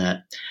does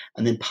that.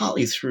 And then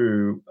partly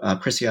through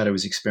Preciado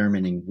was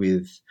experimenting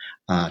with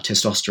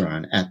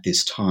testosterone at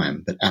this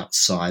time, but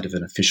outside of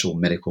an official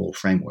medical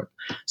framework.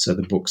 So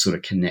the book sort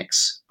of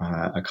connects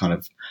a kind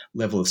of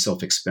level of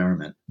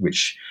self-experiment,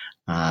 which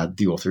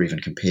the author even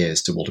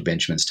compares to Walter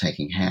Benjamin's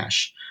taking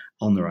hash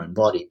on their own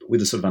body, but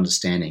with a sort of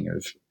understanding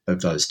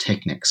of those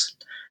techniques.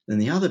 Then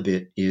the other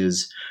bit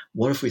is,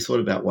 what if we thought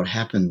about what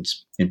happened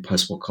in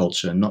post-war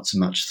culture, not so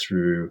much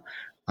through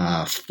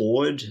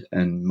Ford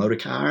and motor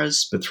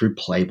cars, but through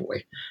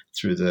Playboy,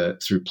 through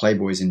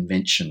Playboy's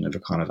invention of a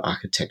kind of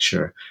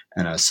architecture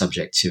and a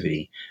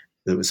subjectivity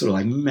that was sort of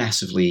like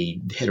massively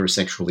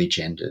heterosexually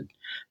gendered,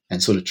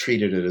 and sort of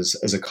treated it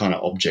as a kind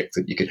of object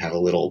that you could have a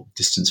little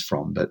distance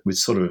from, but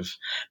was sort of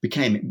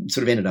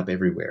ended up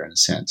everywhere in a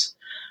sense.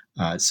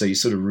 So you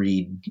sort of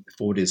read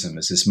Fordism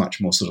as this much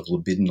more sort of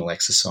libidinal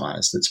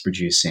exercise that's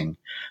producing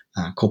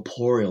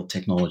corporeal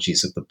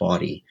technologies of the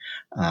body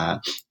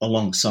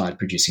alongside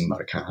producing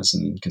motor cars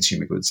and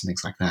consumer goods and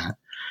things like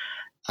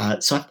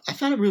that. So I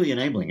found it really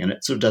enabling, and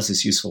it sort of does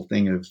this useful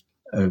thing of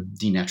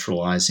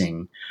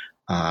denaturalizing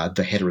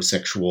the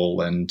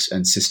heterosexual and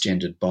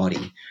cisgendered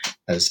body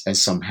as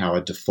somehow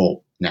a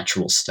default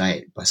natural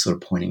state by sort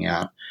of pointing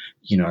out,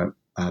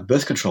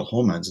 birth control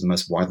hormones are the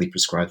most widely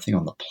prescribed thing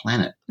on the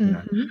planet.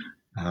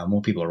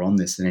 More people are on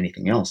this than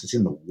anything else. It's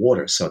in the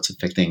water, so it's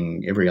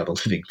affecting every other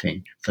living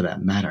thing for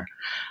that matter.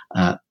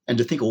 And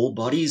to think all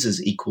bodies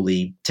as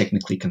equally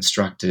technically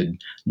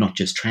constructed, not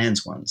just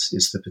trans ones,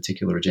 is the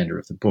particular agenda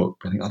of the book.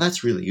 But I think,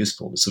 that's really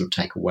useful to sort of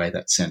take away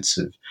that sense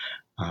of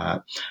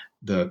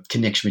the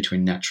connection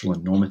between natural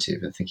and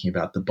normative, and thinking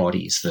about the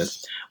bodies that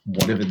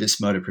whatever this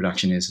mode of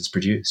production is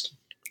produced.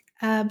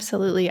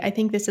 Absolutely. I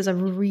think this is a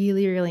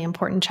really, really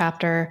important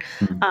chapter,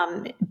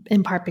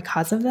 in part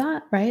because of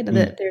that, right?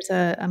 That there's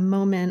a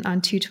moment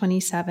on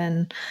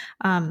 227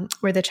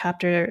 where the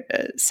chapter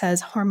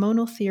says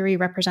hormonal theory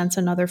represents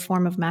another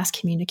form of mass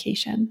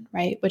communication,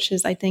 right? Which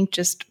is, I think,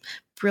 just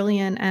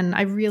brilliant. And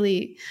I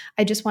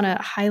just want to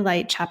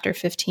highlight chapter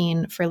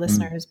 15 for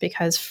listeners,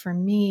 because for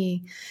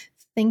me,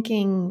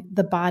 thinking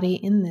the body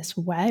in this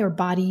way, or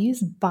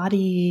bodies,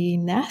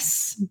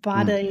 bodiness,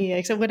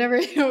 body, so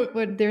whatever,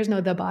 there's no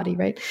the body,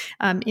 right?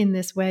 In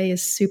this way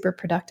is super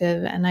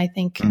productive. And I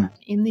think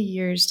in the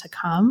years to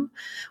come,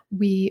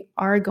 we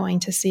are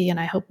going to see, and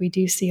I hope we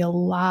do see, a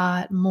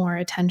lot more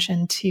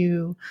attention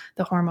to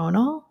the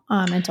hormonal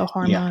and to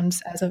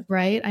hormones as of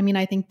right. I mean,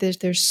 I think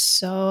there's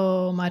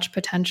so much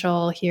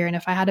potential here. And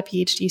if I had a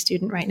PhD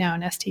student right now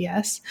in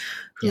STS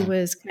who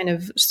was kind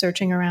of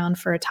searching around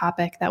for a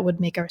topic that would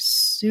make a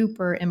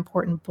super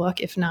important book,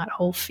 if not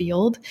whole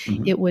field,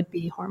 it would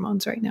be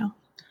hormones right now.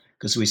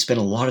 Because we spent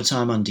a lot of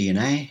time on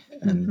DNA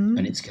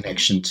and its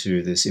connection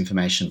to this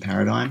information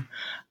paradigm.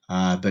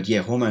 But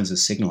hormones are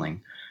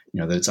signaling,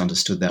 that it's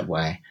understood that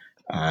way.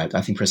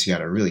 I think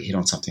Preciado really hit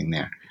on something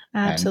there.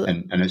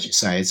 Absolutely. And as you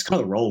say, it's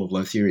kind of the role of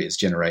low theory is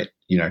generate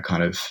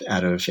kind of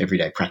out of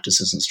everyday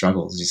practices and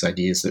struggles, these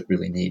ideas that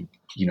really need,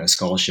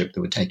 scholarship that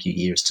would take you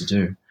years to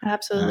do.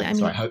 Absolutely.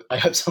 So I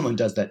hope someone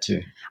does that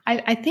too.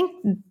 I think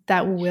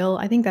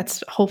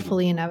that's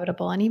hopefully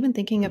inevitable. And even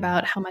thinking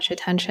about how much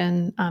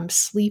attention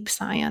sleep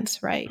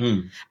science, right?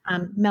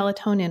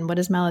 Melatonin, what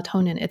is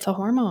melatonin? It's a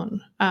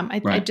hormone.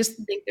 I just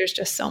think there's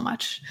just so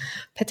much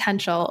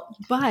potential.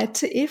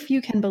 But if you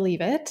can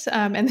believe it,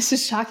 and this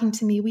is shocking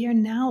to me, we are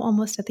now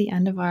almost at the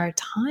end of our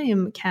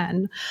time,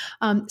 Ken.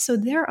 So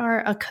there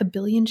are a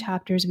kabillion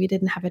chapters we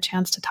didn't have a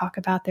chance to talk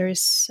about. There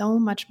is so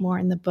much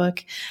more in the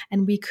book,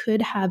 and we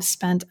could have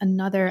spent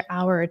another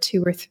hour or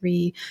 2 or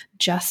 3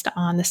 just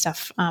on the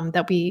stuff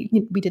that we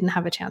didn't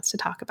have a chance to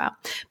talk about.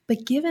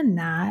 But given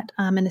that,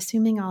 and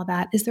assuming all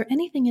that, is there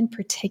anything in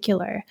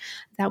particular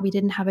that we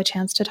didn't have a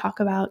chance to talk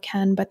about,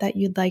 Ken, but that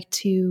you'd like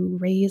to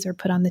raise or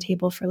put on the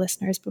table for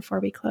listeners before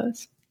we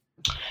close?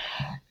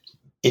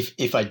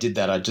 If I did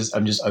that,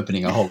 I'm just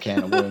opening a whole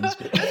can of worms.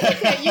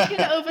 Okay, you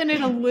can open it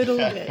a little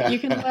bit. You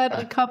can let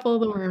a couple of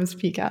the worms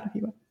peek out if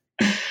you want.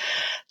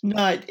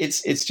 No,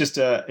 it's just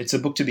a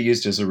book to be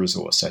used as a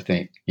resource, I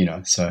think.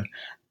 So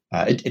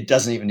it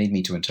doesn't even need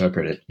me to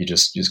interpret it. You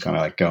just kind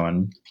of like go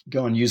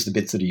and use the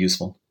bits that are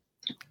useful.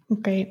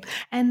 Great.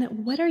 And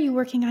what are you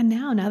working on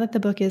now that the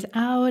book is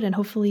out and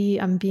hopefully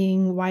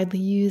being widely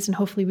used, and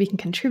hopefully we can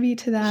contribute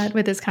to that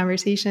with this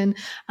conversation?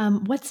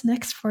 What's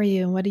next for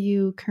you, and what are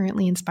you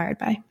currently inspired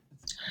by?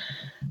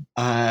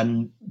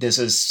 There's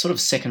a sort of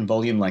second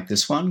volume like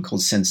this one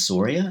called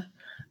Sensoria,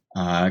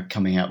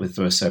 coming out with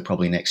Verso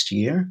probably next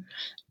year.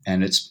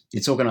 And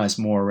it's organized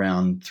more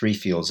around 3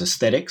 fields: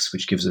 aesthetics,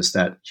 which gives us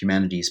that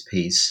humanities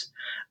piece,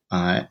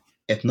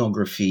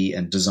 ethnography,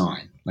 and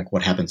design. Like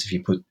what happens if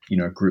you put,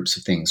 groups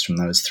of things from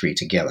those 3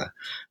 together.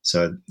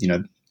 So,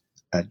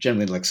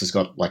 General Intellects has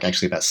got like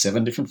actually about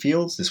 7 different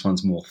fields. This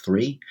one's more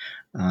 3,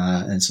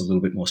 and it's a little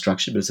bit more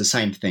structured, but it's the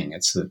same thing.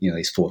 It's,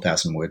 these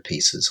 4,000 word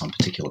pieces on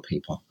particular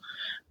people.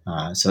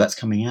 So that's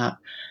coming out.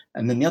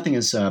 And then the other thing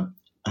is a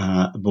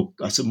book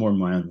I said more in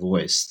my own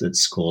voice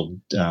that's called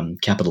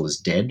Capital is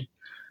Dead.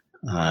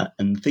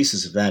 And the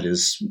thesis of that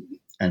is,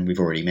 and we've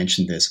already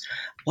mentioned this,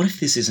 what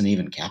if this isn't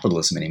even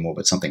capitalism anymore,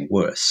 but something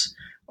worse?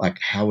 Like,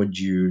 how would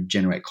you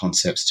generate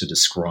concepts to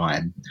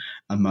describe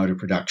a mode of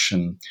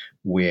production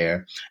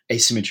where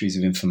asymmetries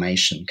of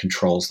information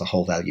controls the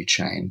whole value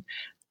chain?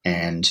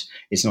 And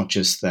it's not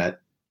just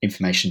that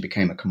information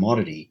became a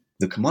commodity.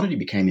 The commodity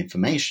became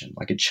information,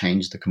 like it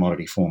changed the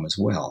commodity form as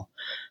well.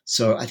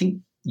 So I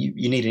think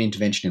you need an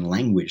intervention in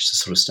language to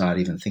sort of start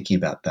even thinking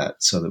about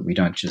that, so that we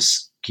don't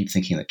just keep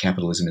thinking that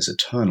capitalism is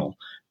eternal.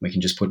 We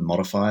can just put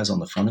modifiers on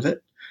the front of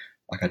it.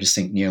 Like, I just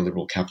think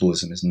neoliberal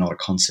capitalism is not a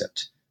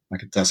concept.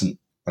 Like, it doesn't,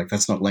 like,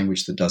 that's not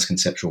language that does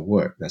conceptual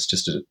work. That's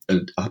just a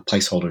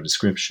placeholder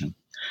description.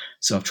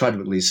 So I've tried to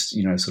at least,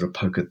 sort of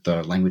poke at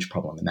the language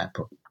problem in that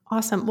book.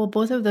 Awesome. Well,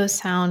 both of those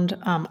sound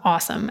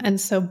awesome. And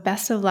so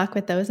best of luck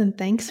with those. And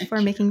thanks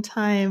for making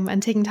time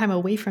and taking time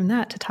away from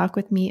that to talk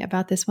with me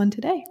about this one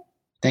today.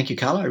 Thank you,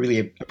 Carla. I really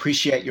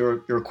appreciate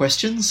your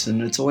questions,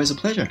 and it's always a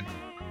pleasure.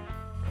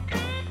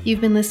 You've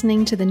been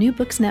listening to the New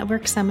Books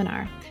Network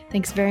seminar.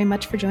 Thanks very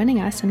much for joining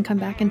us, and come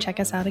back and check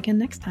us out again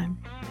next time.